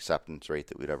lowest acceptance rate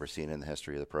that we'd ever seen in the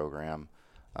history of the program.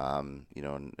 And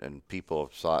people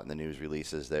saw it in the news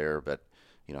releases there, but,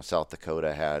 South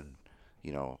Dakota had,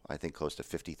 I think close to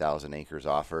 50,000 acres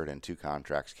offered, and 2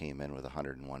 contracts came in with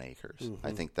 101 acres. Mm-hmm.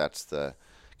 I think that's the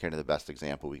kind of the best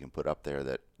example we can put up there,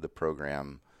 that the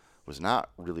program was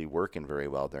not really working very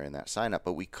well during that sign-up,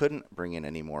 but we couldn't bring in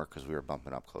any more because we were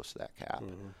bumping up close to that cap.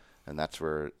 Mm-hmm. And that's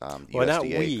where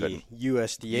USDA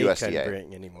couldn't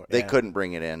bring anymore. They couldn't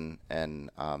bring it in, and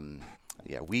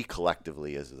we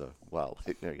collectively as a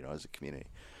community.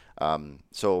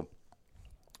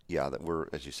 That we're,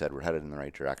 as you said, we're headed in the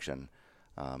right direction,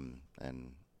 and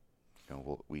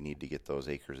we need to get those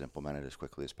acres implemented as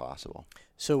quickly as possible.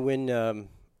 So when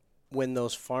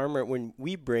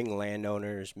we bring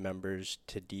landowners members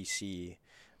to DC,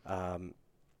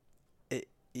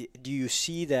 do you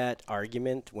see that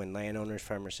argument when landowners,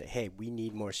 farmers say, hey, we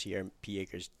need more CRP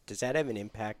acres? Does that have an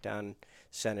impact on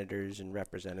senators and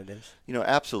representatives?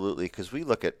 Absolutely, because we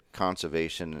look at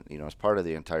conservation, as part of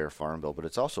the entire Farm Bill, but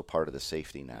it's also part of the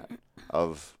safety net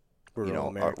of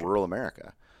rural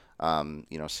America.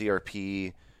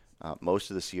 CRP,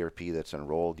 most of the CRP that's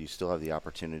enrolled, you still have the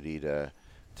opportunity to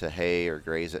hay or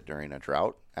graze it during a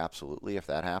drought. Absolutely, if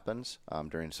that happens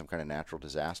during some kind of natural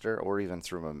disaster, or even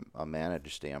through a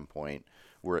managed standpoint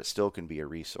where it still can be a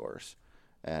resource,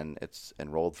 and it's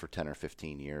enrolled for 10 or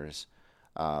 15 years.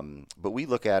 But we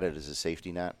look at it as a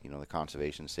safety net, the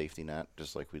conservation safety net,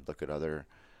 just like we'd look at other,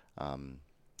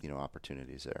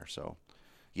 opportunities there. So,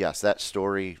 yes, that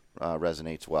story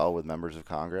resonates well with members of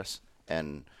Congress.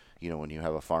 And, when you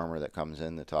have a farmer that comes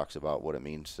in that talks about what it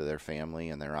means to their family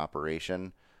and their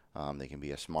operation, they can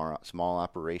be a small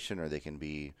operation, or they can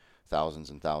be thousands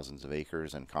and thousands of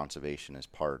acres, and conservation is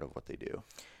part of what they do.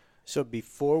 So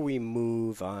before we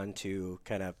move on to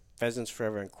kind of Pheasants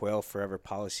Forever and Quail Forever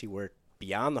policy work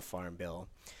beyond the Farm Bill,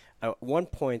 one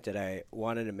point that I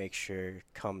wanted to make sure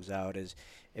comes out is,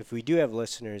 if we do have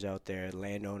listeners out there,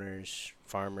 landowners,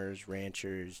 farmers,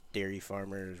 ranchers, dairy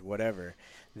farmers, whatever,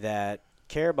 that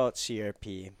care about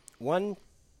CRP, one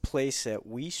place that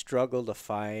we struggle to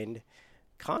find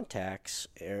contacts,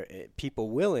 people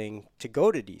willing to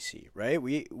go to DC, right?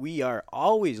 We are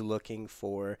always looking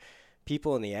for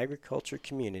people in the agriculture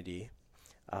community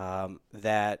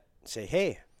that say,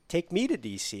 hey, take me to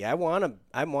DC. I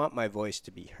want my voice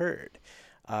to be heard.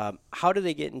 How do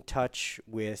they get in touch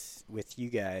with you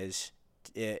guys?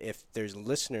 If there's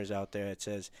listeners out there that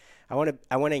says, I want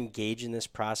to engage in this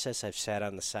process, I've sat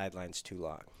on the sidelines too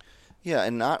long. Yeah,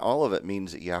 and not all of it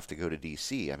means that you have to go to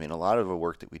D.C. I mean, a lot of the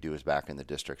work that we do is back in the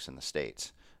districts and the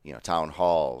states. Town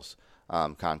halls,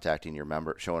 contacting your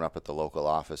member, showing up at the local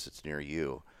office that's near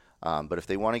you. But if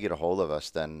they want to get a hold of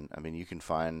us, then, you can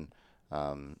find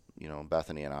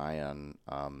Bethany and I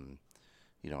on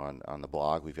the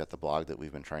blog. We've got the blog that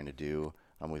we've been trying to do.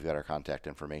 We've got our contact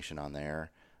information on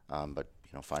there. But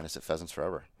find us at Pheasants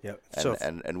Forever. Yep.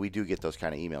 And we do get those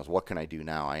kind of emails. What can I do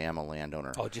now? I am a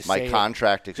landowner. Oh, just my say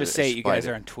contract. Just say you guys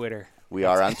are on Twitter. We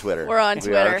are on Twitter. We're on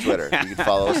We are Twitter. on Twitter. You can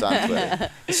follow us on Twitter.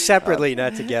 Separately,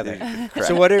 not together. Correct.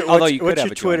 So what's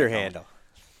your Twitter handle?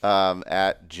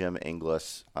 At Jim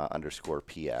Inglis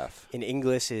 _PF. In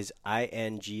English is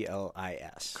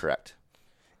INGLIS. Correct.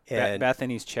 And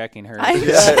Bethany's checking her. I'm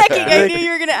checking. I knew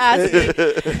you were going to ask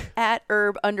me. At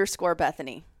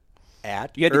herb_Bethany.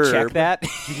 at You had to check herb, that?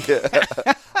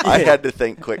 I had to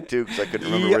think quick too because I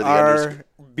couldn't remember where the underscore.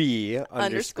 ERB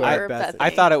Underscore _ Bethany. I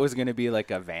thought it was going to be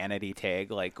like a vanity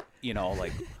tag, like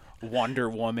Wonder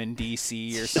Woman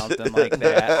DC or something like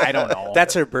that. I don't know.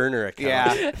 That's her burner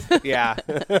account. Yeah.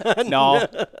 No,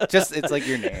 it's like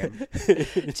your name.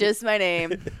 Just my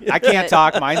name. I can't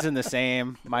talk. Mine's the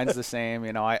same.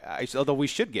 I although we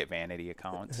should get vanity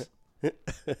accounts.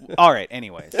 All right.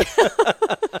 Anyways,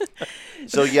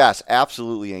 So yes,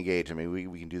 absolutely engage. I mean,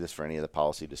 we can do this for any of the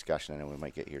policy discussion. I know we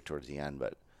might get here towards the end,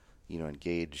 but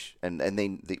engage, and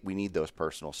we need those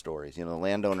personal stories. The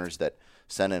landowners that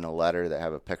send in a letter that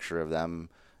have a picture of them,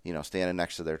 standing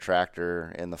next to their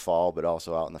tractor in the fall, but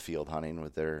also out in the field hunting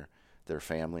with their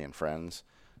family and friends.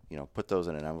 Put those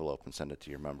in an envelope and send it to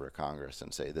your member of Congress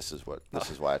and say, this is why it's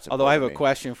important. although I have to a me.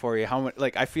 question for you. How much?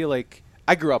 I feel like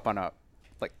I grew up on a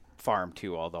farm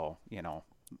too. Although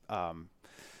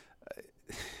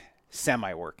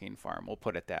semi-working farm, we'll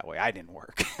put it that way. I didn't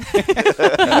work.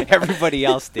 Everybody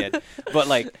else did.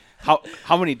 But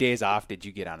how many days off did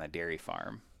you get on a dairy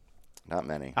farm? Not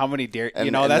many. How many dairy?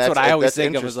 And That's what I always that's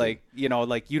think of. Is interesting.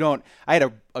 you don't. I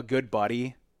had a good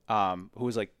buddy who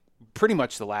was pretty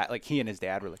much the last. He and his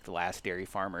dad were the last dairy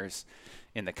farmers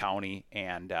in the county,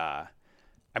 and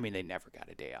they never got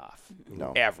a day off.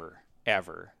 No.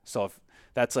 Ever. So if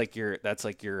that's your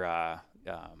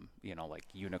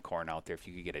unicorn out there. If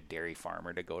you could get a dairy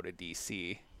farmer to go to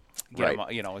DC, Right.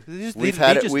 we've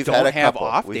had a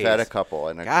couple. We've had a couple,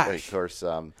 and Gosh. of course,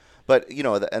 but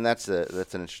and that's an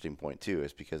interesting point too,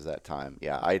 is because that time,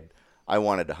 I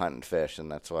wanted to hunt and fish,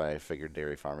 and that's why I figured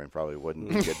dairy farming probably wouldn't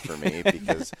be good for me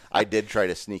because I did try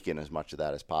to sneak in as much of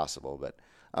that as possible, but.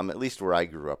 At least where I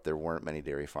grew up, there weren't many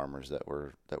dairy farmers that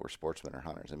were sportsmen or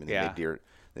hunters. I mean, they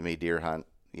made deer hunt,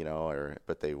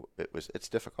 but it's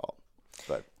difficult.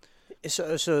 But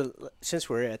So since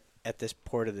we're at this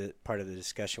part of the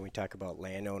discussion, we talk about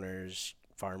landowners,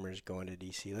 farmers going to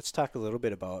DC. Let's talk a little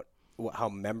bit about how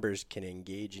members can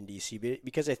engage in DC,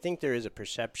 because I think there is a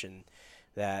perception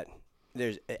that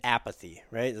there's apathy,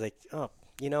 right?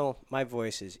 My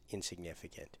voice is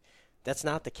insignificant. That's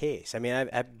not the case. I mean,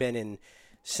 I've been in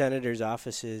senators'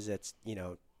 offices that's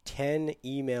 10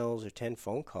 emails or 10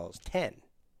 phone calls. 10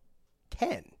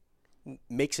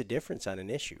 makes a difference on an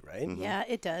issue, right? Mm-hmm. Yeah,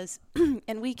 it does.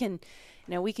 And we can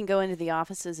go into the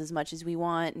offices as much as we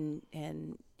want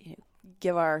and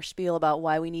give our spiel about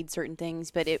why we need certain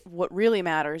things, but what really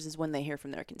matters is when they hear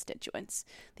from their constituents.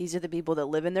 These are the people that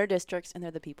live in their districts, and they're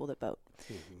the people that vote.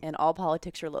 Mm-hmm. And all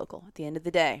politics are local. At the end of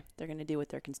the day, they're going to do what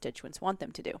their constituents want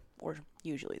them to do, or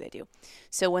usually they do.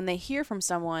 So when they hear from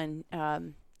someone,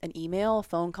 an email, a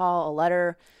phone call, a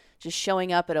letter, just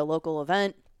showing up at a local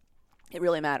event, it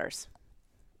really matters.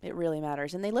 It really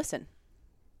matters, and they listen.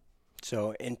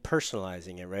 So in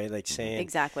personalizing it, right? Like saying,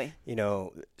 exactly.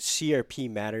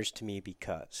 CRP matters to me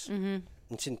because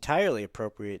it's entirely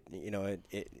appropriate.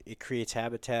 It creates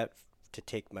habitat to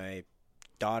take my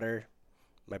daughter,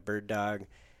 my bird dog,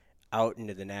 out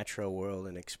into the natural world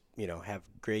and have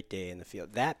a great day in the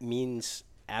field. That means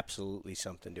absolutely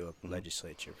something to a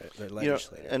legislature.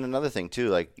 And another thing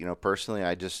too, personally,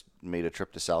 I just made a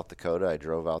trip to South Dakota. I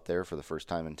drove out there for the first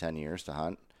time in 10 years to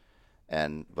hunt.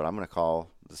 But I'm going to call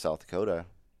the South Dakota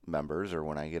members, or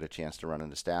when I get a chance to run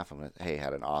into staff, I'm going to, hey,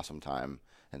 had an awesome time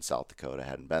in South Dakota.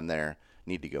 Hadn't been there,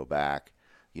 need to go back,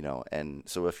 And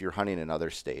so if you're hunting in other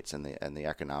states and the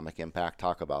economic impact,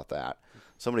 talk about that.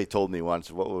 Somebody told me once,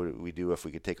 what would we do if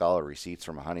we could take all our receipts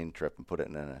from a hunting trip and put it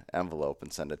in an envelope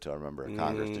and send it to a member of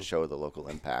Congress to show the local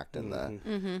impact and the,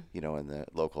 and the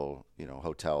local,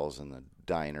 hotels and the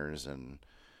diners and,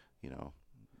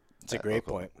 It's a great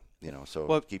point.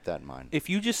 So keep that in mind. If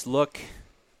you just look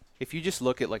at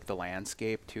the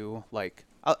landscape too,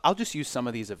 I'll just use some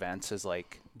of these events as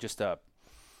just a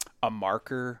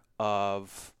marker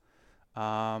of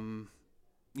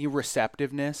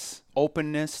receptiveness,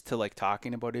 openness to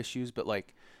talking about issues. But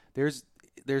there's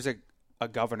a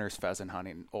governor's pheasant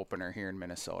hunting opener here in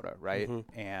Minnesota, right?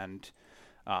 Mm-hmm. And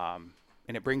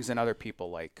it brings in other people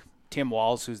like Tim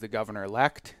Walz, who's the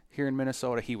governor-elect here in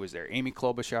Minnesota, he was there. Amy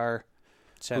Klobuchar,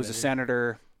 who's a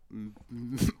senator,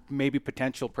 maybe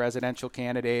potential presidential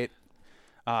candidate.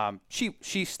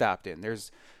 She stopped in.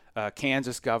 There's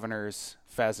Kansas governor's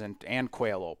pheasant and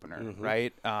quail opener,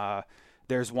 right?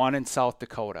 There's one in South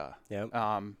Dakota. Yep.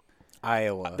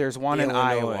 Iowa. There's one in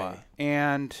Iowa.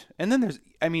 And then there's,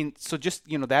 I mean, so just,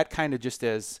 that kind of just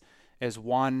as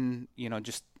one,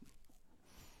 just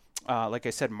like I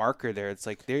said, marker there. It's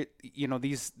like there,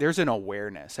 there's an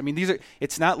awareness. I mean,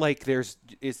 it's not like there's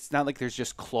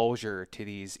just closure to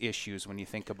these issues when you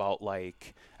think about,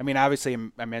 like, I mean, obviously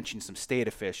I mentioned some state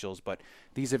officials, but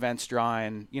these events draw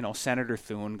in, Senator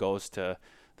Thune goes to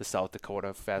the South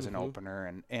Dakota pheasant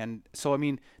opener, and so I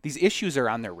mean, these issues are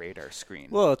on their radar screen.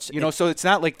 Well, so it's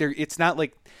not like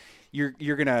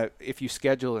you're gonna, if you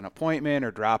schedule an appointment or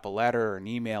drop a letter or an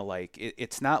email, like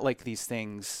it's not like these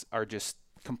things are just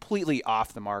completely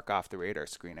off the mark, off the radar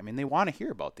screen. I mean, they want to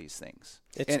hear about these things,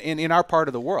 and in our part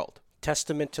of the world.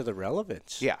 Testament to the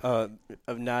relevance of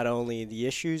not only the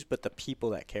issues but the people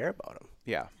that care about them.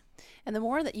 Yeah. And the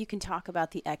more that you can talk about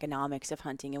the economics of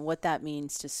hunting and what that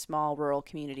means to small rural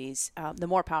communities, the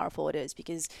more powerful it is,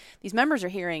 because these members are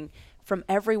hearing from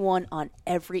everyone on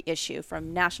every issue,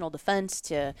 from national defense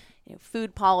to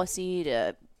food policy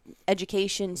to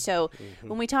education. So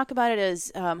when we talk about it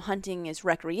as hunting as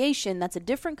recreation, that's a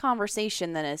different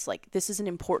conversation than as like, this is an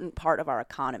important part of our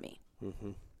economy.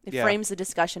 It frames the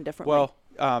discussion differently.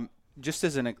 Well, just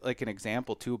as an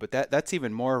example too, but that's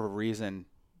even more of a reason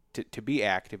to be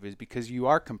active, is because you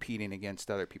are competing against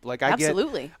other people. Like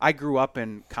Absolutely. I grew up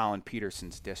in Colin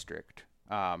Peterson's district,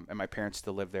 and my parents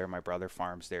still live there. My brother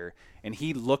farms there, and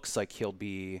he looks like he'll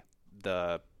be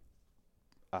the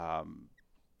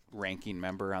ranking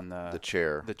member on the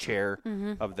chair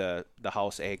of the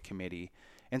House Ag Committee.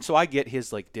 And so I get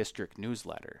his district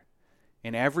newsletter,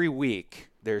 and every week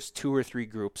there's 2 or 3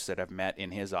 groups that have met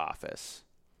in his office,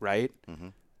 right?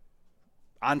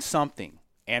 On something,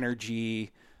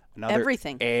 energy,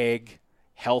 everything, ag,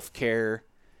 healthcare.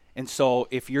 And so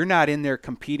if you're not in there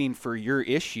competing for your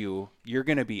issue, you're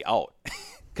going to be out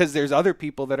because there's other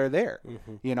people that are there.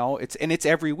 It's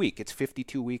every week. It's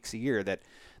 52 weeks a year that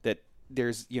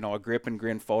there's, a grip and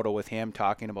grin photo with him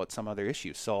talking about some other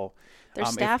issues. So their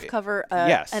staff cover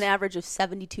an average of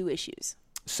 72 issues.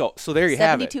 So there you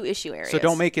have it. 72 issue areas. So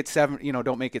don't make it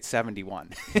 71.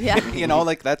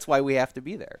 Yeah. That's why we have to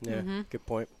be there. Yeah. Good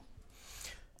point.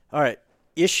 All right.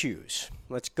 Issues.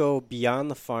 Let's go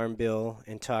beyond the Farm Bill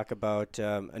and talk about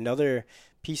another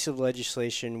piece of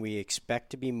legislation we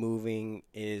expect to be moving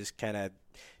is kind of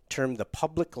termed the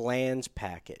Public Lands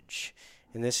Package.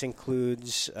 And this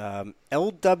includes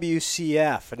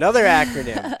LWCF, another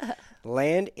acronym,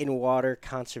 Land and Water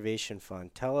Conservation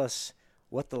Fund. Tell us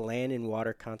what the Land and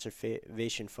Water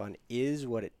Conservation Fund is,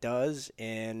 what it does,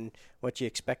 and what you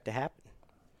expect to happen.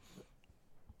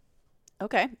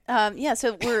 Okay.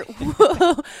 So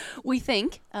we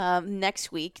think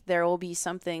next week there will be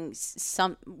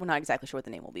we're not exactly sure what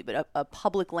the name will be, but a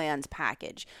public lands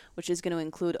package, which is going to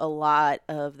include a lot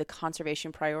of the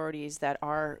conservation priorities that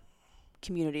our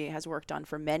community has worked on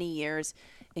for many years,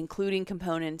 including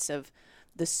components of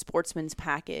the sportsman's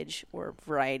package or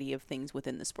variety of things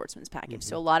within the sportsman's package.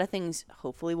 So a lot of things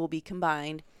hopefully will be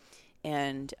combined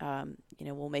and,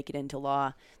 we'll make it into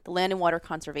law. The Land and Water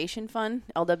Conservation Fund,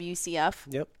 LWCF.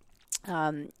 Yep.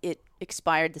 It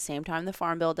expired the same time the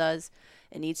Farm Bill does.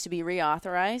 It needs to be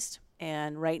reauthorized.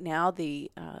 And right now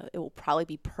it will probably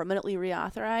be permanently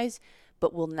reauthorized,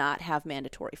 but will not have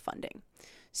mandatory funding.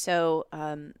 So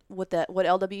what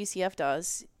LWCF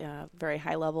does, very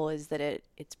high level, is that it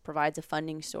provides a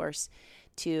funding source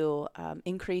to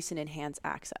increase and enhance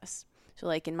access. So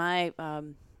like in my,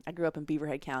 I grew up in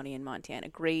Beaverhead County in Montana,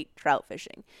 great trout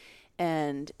fishing.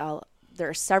 And there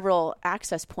are several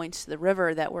access points to the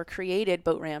river that were created,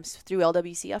 boat ramps, through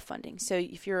LWCF funding. So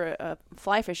if you're a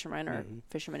fly fisherman or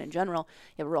fisherman in general,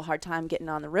 you have a real hard time getting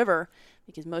on the river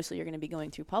because mostly you're going to be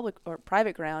going through public or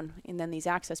private ground, and then these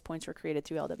access points were created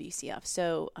through LWCF.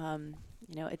 So,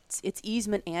 it's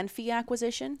easement and fee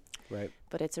acquisition, right?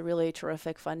 But it's a really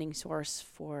terrific funding source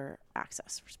for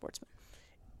access for sportsmen.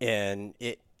 And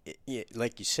it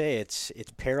like you say, it's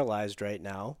paralyzed right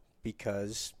now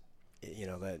because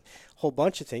that whole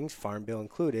bunch of things, Farm Bill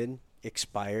included,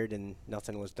 expired and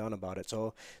nothing was done about it.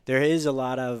 So there is a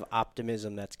lot of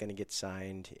optimism that's going to get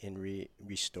signed and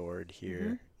restored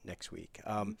here next week.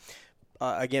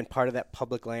 Again, part of that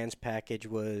public lands package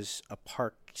was a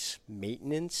parks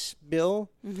maintenance bill.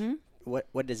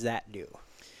 What does that do?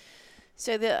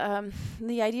 So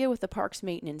the idea with the parks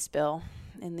maintenance bill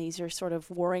and these are sort of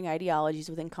warring ideologies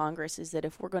within Congress, is that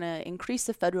if we're going to increase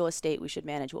the federal estate, we should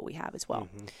manage what we have as well.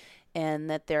 And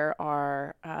that there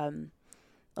are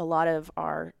a lot of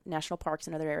our national parks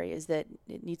and other areas that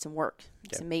it need some work,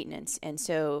 some maintenance. And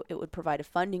so it would provide a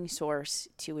funding source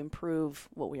to improve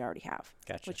what we already have,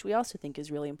 which we also think is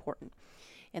really important.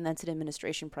 And that's an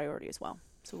administration priority as well.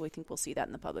 So we think we'll see that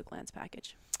in the public lands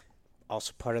package.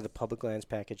 Also part of the public lands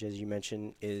package, as you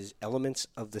mentioned, is elements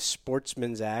of the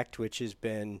Sportsman's Act, which has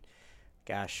been,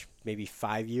 maybe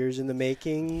 5 years in the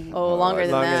making. Oh, longer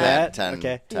than that. 10,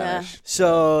 okay. 10-ish.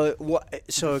 Yeah.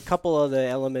 So a couple of the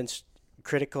elements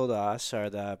critical to us are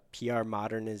the PR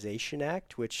Modernization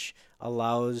Act, which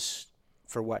allows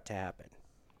for what to happen?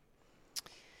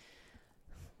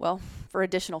 Well, for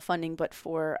additional funding, but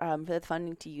for the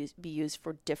funding to be used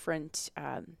for different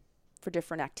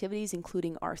activities,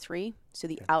 including R3, so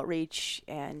the outreach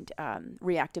and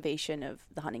reactivation of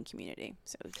the hunting community.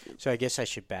 So I guess I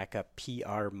should back up.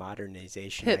 PR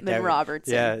Modernization Act. Pittman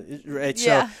Robertson. Yeah, right.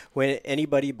 Yeah. So when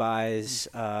anybody buys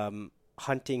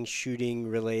hunting, shooting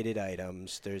related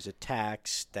items, there's a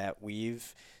tax that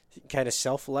we've kind of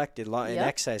self-elected, an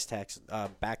excise tax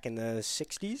back in the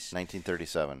 60s?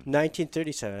 1937.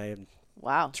 1937. I am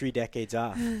Wow. 3 decades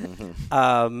off.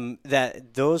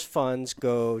 That those funds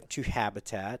go to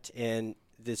Habitat, and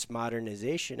this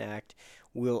Modernization Act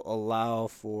will allow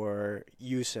for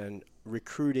use in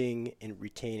recruiting and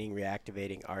retaining,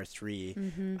 reactivating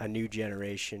R3, a new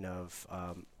generation of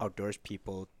outdoors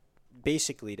people,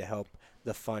 basically to help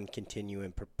the fund continue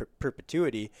in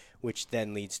perpetuity, which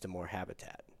then leads to more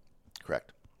habitat.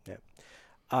 Correct.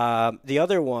 Yeah. The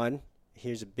other one,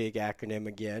 here's a big acronym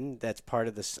again, that's part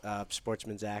of the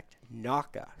Sportsman's Act,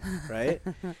 NAWCA, right?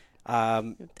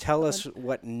 Tell us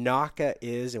what NAWCA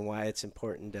is and why it's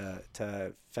important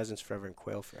to Pheasants Forever and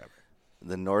Quail Forever.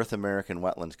 The North American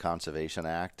Wetlands Conservation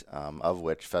Act, of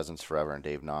which Pheasants Forever and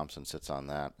Dave Nomsen sits on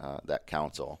that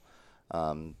council.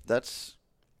 That's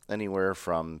anywhere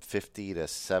from 50 to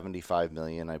 75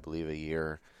 million, I believe, a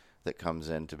year that comes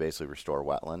in to basically restore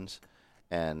wetlands.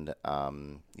 And,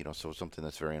 so something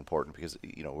that's very important because,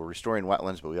 we're restoring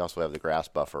wetlands, but we also have the grass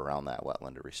buffer around that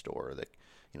wetland to restore,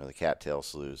 the cattail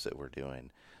sloughs that we're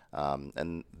doing.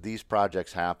 And these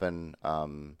projects happen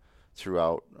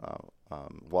throughout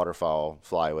waterfowl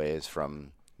flyways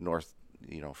from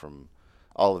from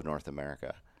all of North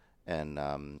America. And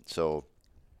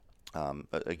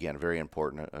again, very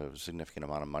important, a significant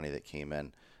amount of money that came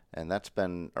in. And that's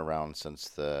been around since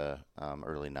the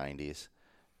early 90s.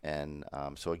 And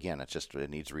so again, it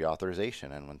needs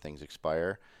reauthorization, and when things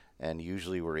expire, and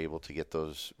usually we're able to get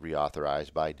those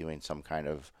reauthorized by doing some kind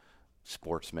of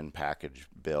sportsman package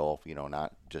bill,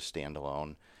 not just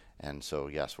standalone. And so,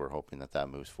 yes, we're hoping that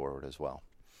moves forward as well.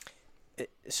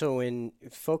 So when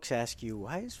folks ask you,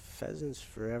 why is Pheasants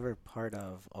Forever part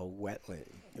of a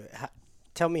wetland?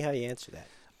 Tell me how you answer that.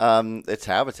 It's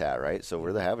Habitat, right? So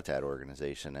we're the Habitat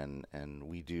organization, and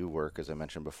we do work, as I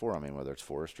mentioned before. I mean, whether it's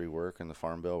forestry work in the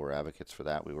Farm Bill, we're advocates for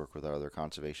that. We work with our other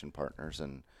conservation partners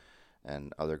and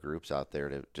other groups out there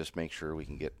to just make sure we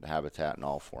can get habitat in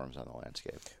all forms on the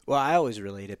landscape. Well, I always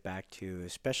relate it back to,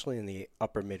 especially in the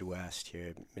upper Midwest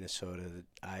here, Minnesota,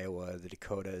 Iowa, the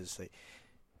Dakotas.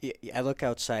 I look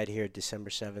outside here December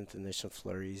 7th, and there's some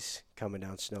flurries coming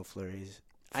down, snow flurries.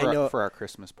 For our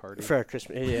Christmas party. For our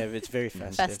Christmas, yeah, it's very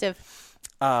festive.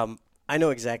 I know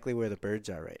exactly where the birds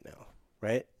are right now,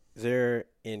 right? They're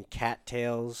in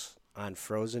cattails on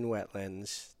frozen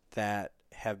wetlands that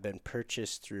have been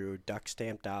purchased through duck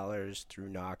stamp dollars, through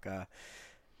NAWCA.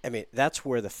 I mean, that's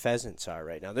where the pheasants are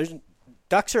right now.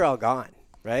 Ducks are all gone,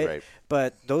 right?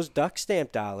 But those duck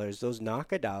stamp dollars, those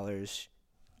NAWCA dollars,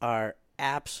 are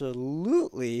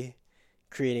absolutely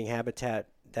creating habitat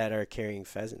that are carrying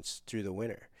pheasants through the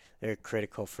winter. They're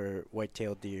critical for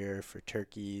white-tailed deer, for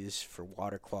turkeys, for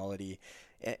water quality.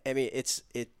 I mean,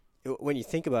 when you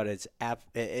think about it,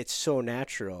 it's so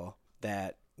natural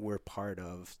that we're part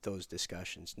of those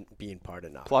discussions, being part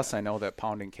of NAWCA. Plus, I know that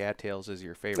pounding cattails is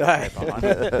your favorite type of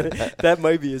hunting. That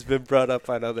has been brought up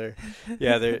on other.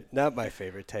 Yeah, they're not my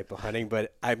favorite type of hunting,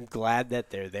 but I'm glad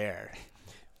that they're there.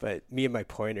 But me and my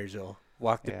pointers will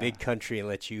walk the big country and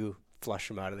let you flush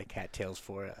them out of the cattails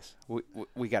for us.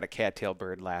 We got a cattail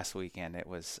bird last weekend. It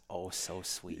was so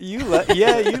sweet. You like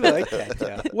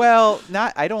cattail. Well,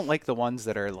 I don't like the ones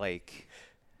that are like.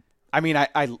 I mean,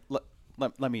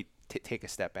 let me take a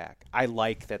step back. I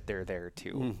like that they're there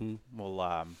too.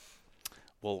 Mm-hmm.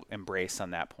 We'll embrace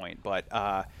on that point, but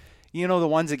the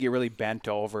ones that get really bent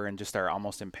over and just are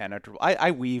almost impenetrable. I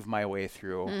weave my way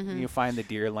through. Mm-hmm. You find the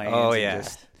deer lanes. Oh yeah.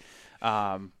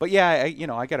 But yeah,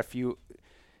 I got a few.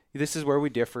 This is where we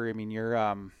differ. I mean,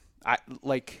 I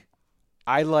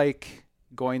like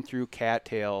going through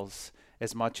cattails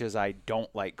as much as I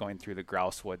don't like going through the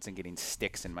grouse woods and getting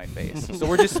sticks in my face. So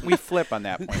we flip on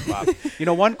that point, Bob. You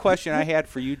know, one question I had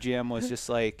for you, Jim, was just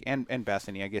like, and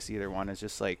Bethany, I guess either one is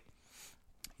just like,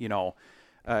 you know,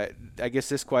 I guess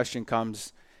this question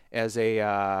comes as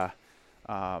a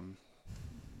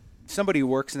somebody who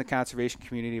works in the conservation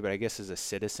community, but I guess as a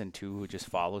citizen too, who just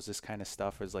follows this kind of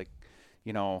stuff, is like,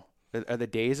 you know, are the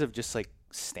days of just like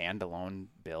standalone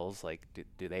bills, like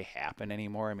do they happen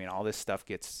anymore? I mean, all this stuff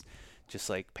gets just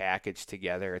like packaged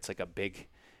together. It's like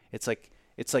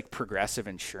it's like Progressive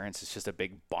Insurance. It's just a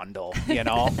big bundle, you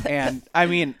know? And I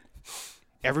mean,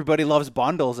 everybody loves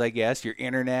bundles, I guess. Your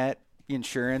internet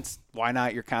insurance, why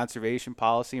not your conservation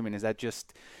policy? I mean, is that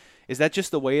just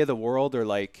the way of the world? Or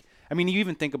like, I mean, you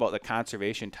even think about the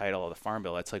conservation title of the Farm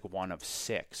Bill, that's like one of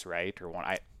 6, right?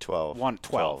 Or 12,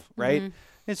 right? Mm-hmm.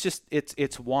 It's just,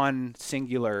 it's one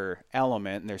singular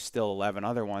element, and there's still 11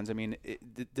 other ones. I mean,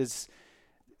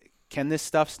 can this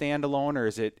stuff stand alone, or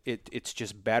is it's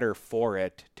just better for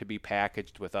it to be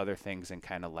packaged with other things and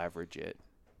kind of leverage it?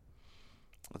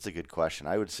 That's a good question.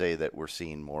 I would say that we're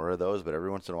seeing more of those, but every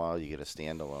once in a while you get a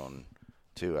standalone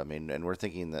too. I mean, and we're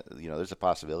thinking that, you know, there's a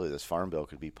possibility this Farm Bill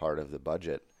could be part of the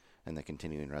budget and the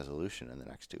continuing resolution in the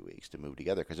next 2 weeks to move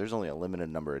together, because there's only a limited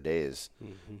number of days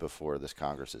before this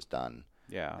Congress is done.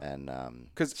 Yeah. And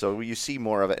so you see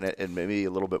more of it, and maybe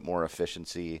a little bit more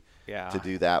efficiency to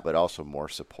do that, but also more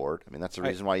support. I mean, that's the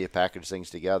reason why you package things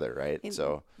together, right?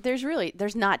 So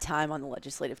there's not time on the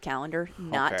legislative calendar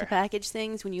not to package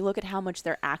things. When you look at how much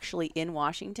they're actually in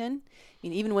Washington, I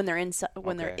mean, even when they're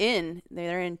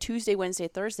in Tuesday, Wednesday,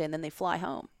 Thursday, and then they fly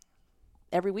home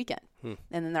every weekend. And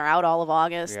then they're out all of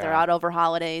August. They're out over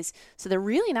holidays. So they're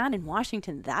really not in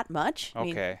Washington that much. I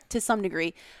mean, to some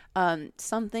degree.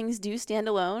 Some things do stand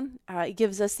alone. It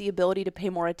gives us the ability to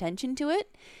pay more attention to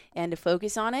it and to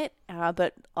focus on it.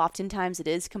 But oftentimes it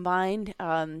is combined.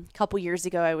 A couple years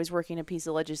ago, I was working a piece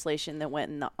of legislation that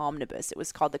went in the omnibus. It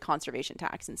was called the Conservation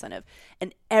Tax Incentive,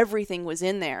 and everything was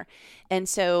in there. And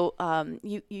so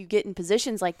you get in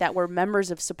positions like that where members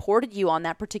have supported you on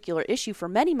that particular issue for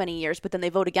many, many years, but then they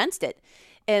vote against it.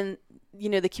 And you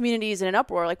know, the community is in an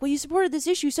uproar, like, well, you supported this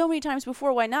issue so many times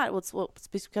before, why not? Well, it's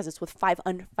because it's with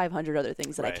 500 other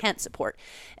things that I can't support.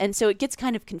 And so it gets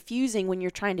kind of confusing when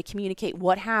you're trying to communicate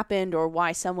what happened or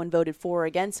why someone voted for or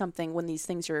against something, when these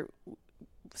things are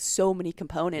so many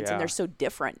components and they're so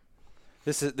different.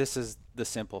 This is the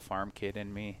simple farm kid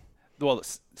in me. Well,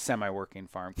 semi-working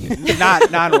farm kid,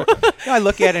 not I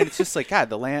look at it and it's just like,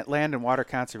 God, the land and water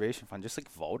conservation fund, just like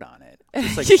vote on it.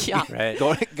 Just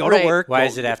like go to work. Why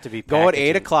does it have to be go at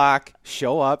 8:00,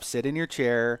 show up, sit in your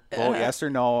chair, vote yes or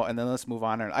no, and then let's move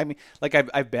on. And I mean, like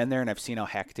I've been there and I've seen how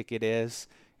hectic it is,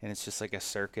 and it's just like a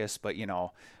circus. But you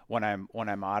know, when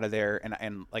I'm out of there,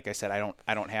 and like I said,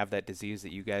 I don't have that disease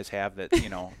that you guys have that, you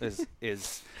know,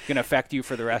 is gonna affect you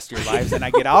for the rest of your lives. And I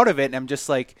get out of it and I'm just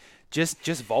like,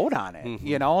 just vote on it.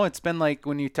 You know, it's been like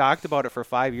when you talked about it for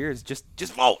 5 years, just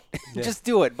vote, just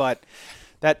do it. But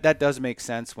that does make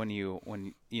sense when you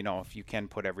know, if you can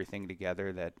put everything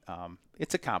together, that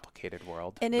it's a complicated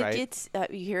world. And it gets,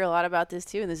 you hear a lot about this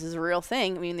too, and this is a real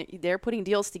thing. I mean, they're putting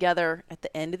deals together at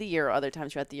the end of the year, or other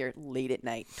times throughout the year, late at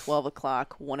night, 12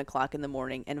 o'clock, 1 o'clock in the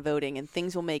morning, and voting, and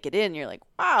things will make it in. You're like,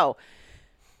 wow,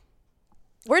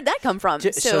 where'd that come from?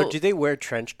 So do they wear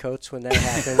trench coats when that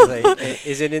happens? Like,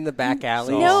 is it in the back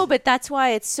alley? No, but that's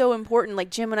why it's so important. Like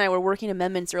Jim and I were working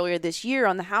amendments earlier this year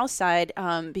on the House side,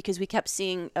 because we kept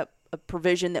seeing a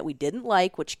provision that we didn't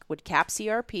like, which would cap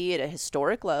CRP at a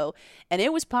historic low, and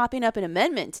it was popping up in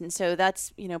amendments. And so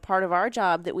that's, you know, part of our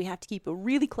job, that we have to keep a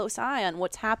really close eye on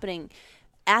what's happening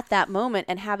at that moment,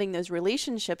 and having those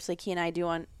relationships like he and I do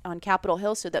on Capitol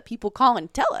Hill, so that people call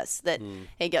and tell us that,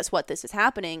 hey, guess what, this is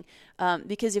happening.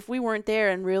 Because if we weren't there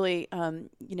and really,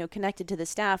 you know, connected to the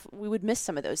staff, we would miss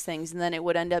some of those things, and then it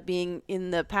would end up being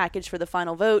in the package for the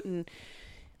final vote, and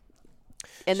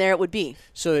there it would be.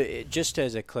 So just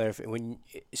as a clarification, when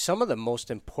some of the most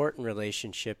important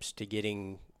relationships to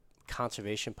getting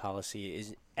conservation policy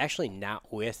is actually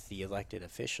not with the elected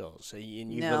officials.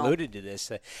 And you've alluded to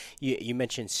this. You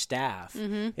mentioned staff.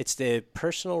 It's the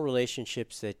personal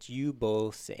relationships that you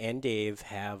both and Dave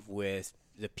have with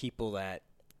the people that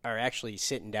are actually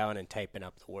sitting down and typing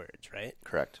up the words, right?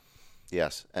 Correct.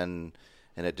 Yes, and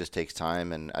it just takes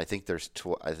time. And I think there's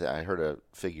I heard a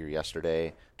figure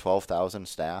yesterday, 12,000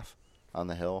 staff on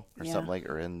the Hill or something like,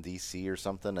 or in D.C. or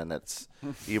something. And it's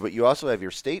but you also have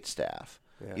your state staff.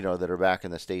 You know, that are back in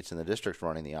the states and the districts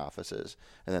running the offices.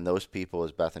 And then those people,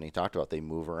 as Bethany talked about, they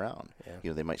move around.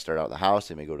 You know, they might start out in the House,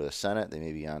 they may go to the Senate, they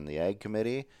may be on the Ag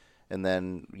Committee, And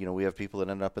then, we have people that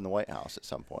end up in the White House at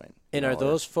some point. And are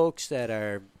those folks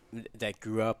that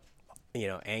grew up,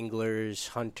 anglers,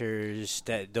 hunters,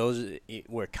 that those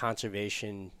where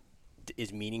conservation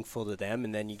is meaningful to them,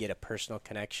 and then you get a personal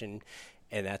connection,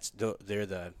 and they're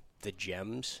the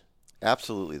gems?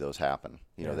 Absolutely, those happen.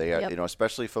 They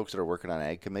especially folks that are working on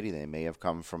ag committee, they may have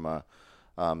come from a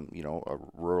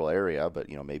rural area, but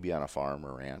maybe on a farm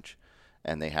or ranch,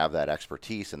 and they have that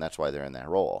expertise, and that's why they're in that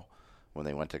role. When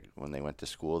they went to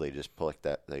school, they just took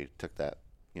that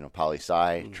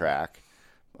poli-sci track,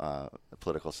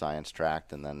 political science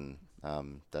track, and then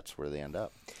that's where they end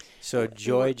up. So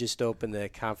Joy just opened the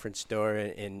conference door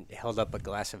and held up a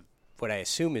glass of what I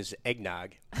assume is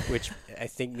eggnog, which I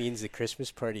think means the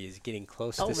Christmas party is getting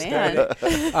close to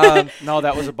starting. No,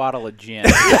 that was a bottle of gin.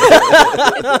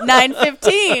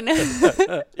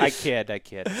 9:15. I kid.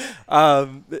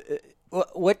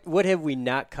 What have we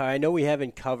not covered? I know we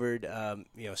haven't covered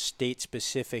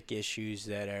state-specific issues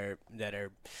that are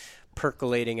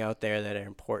percolating out there that are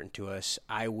important to us.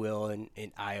 I Will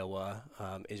in Iowa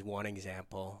is one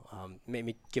example.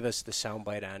 Maybe give us the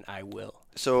soundbite on I Will.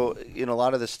 So in a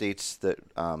lot of the states that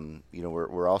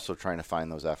we're also trying to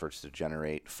find those efforts to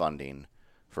generate funding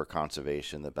for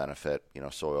conservation that benefit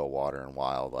soil, water, and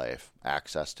wildlife,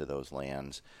 access to those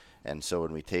lands. And so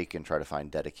when we take and try to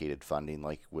find dedicated funding,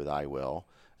 like with I Will,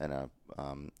 and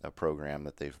a program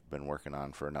that they've been working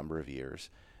on for a number of years,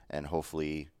 and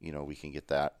hopefully we can get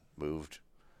that moved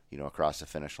across the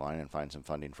finish line and find some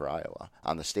funding for Iowa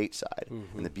on the state side.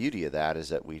 Mm-hmm. And the beauty of that is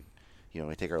that we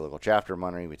take our local chapter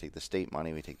money, we take the state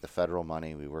money, we take the federal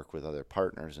money, we work with other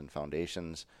partners and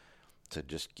foundations to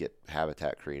just get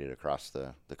habitat created across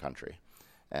the country.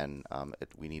 And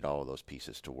we need all of those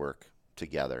pieces to work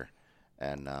together.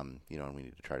 And and we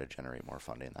need to try to generate more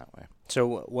funding that way.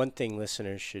 So one thing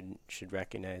listeners should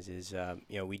recognize is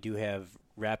we do have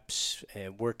reps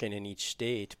working in each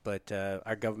state, but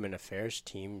our government affairs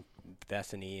team,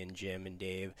 Bethany and Jim and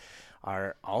Dave,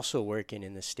 are also working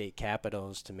in the state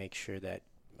capitals to make sure that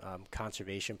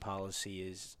conservation policy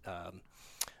is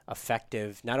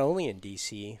effective not only in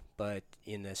D.C. but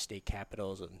in the state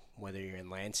capitals, whether you're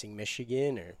in Lansing,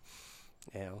 Michigan, or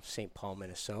St. Paul,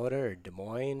 Minnesota, or Des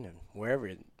Moines, and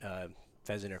wherever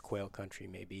pheasant or quail country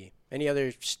may be. Any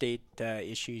other state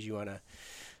issues you want to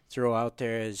throw out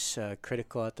there as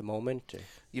critical at the moment?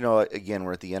 Again,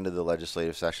 we're at the end of the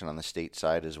legislative session on the state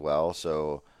side as well,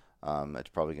 so it's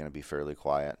probably going to be fairly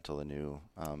quiet until the new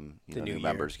new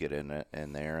members get in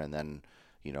there, and then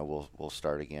we'll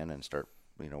start again and start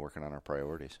working on our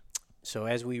priorities. So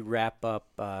as we wrap up,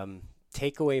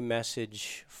 takeaway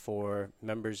message for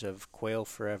members of Quail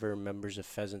Forever, members of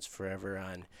Pheasants Forever,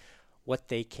 on what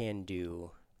they can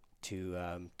do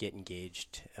to get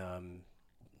engaged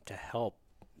to help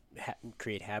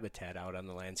create habitat out on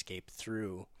the landscape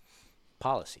through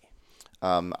policy.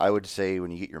 I would say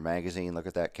when you get your magazine, look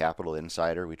at that Capital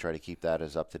Insider. We try to keep that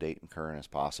as up-to-date and current as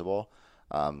possible.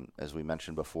 As we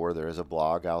mentioned before, there is a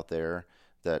blog out there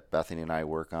that Bethany and I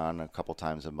work on a couple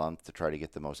times a month to try to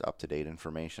get the most up-to-date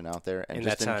information out there and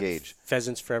just that's engage. On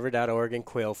pheasantsforever.org and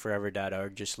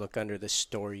quailforever.org. Just look under the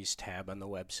stories tab on the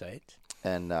website.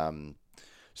 And and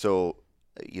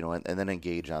then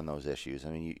engage on those issues. I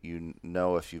mean,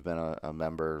 if you've been a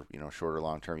member, short or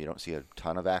long term, you don't see a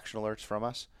ton of action alerts from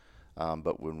us.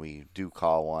 But when we do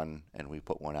call one and we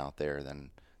put one out there,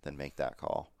 then make that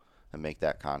call and make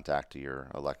that contact to your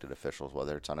elected officials,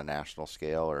 whether it's on a national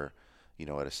scale or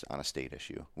on a state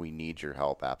issue. We need your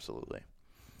help, absolutely.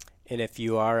 And if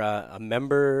you are a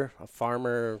member, a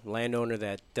farmer, landowner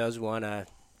that does want to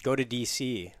go to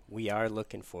D.C., we are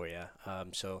looking for you.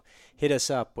 So hit us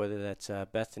up, whether that's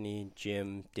Bethany,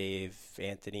 Jim, Dave,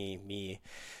 Anthony, me.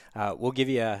 We'll give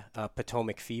you a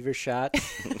Potomac fever shot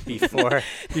before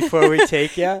we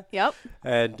take you. Yep.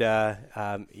 And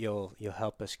you'll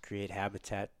help us create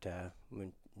habitat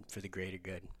for the greater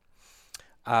good.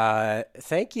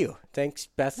 Thank you. Thanks,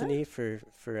 Bethany, for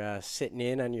sitting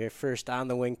in on your first On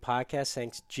the Wing podcast.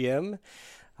 Thanks, Jim.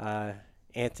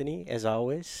 Anthony, as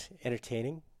always,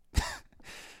 entertaining.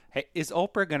 Hey, is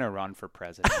Oprah going to run for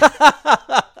president?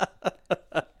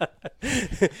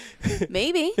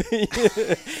 Maybe.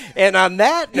 And on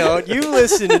that note,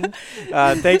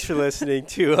 thanks for listening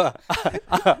to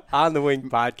On the Wing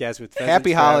podcast with Pheasants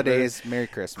Happy Forever, holidays. Merry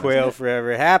Christmas. Quail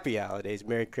Forever. Happy holidays.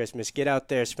 Merry Christmas. Get out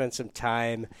there, spend some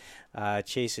time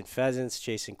chasing pheasants,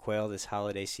 chasing quail this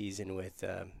holiday season with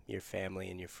your family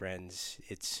and your friends.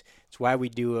 It's why we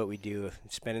do what we do.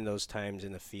 Spending those times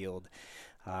in the field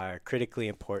are critically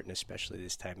important, especially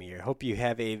this time of year. Hope you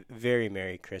have a very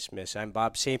Merry Christmas. I'm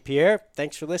Bob St. Pierre.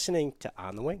 Thanks for listening to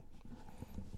On the Wing.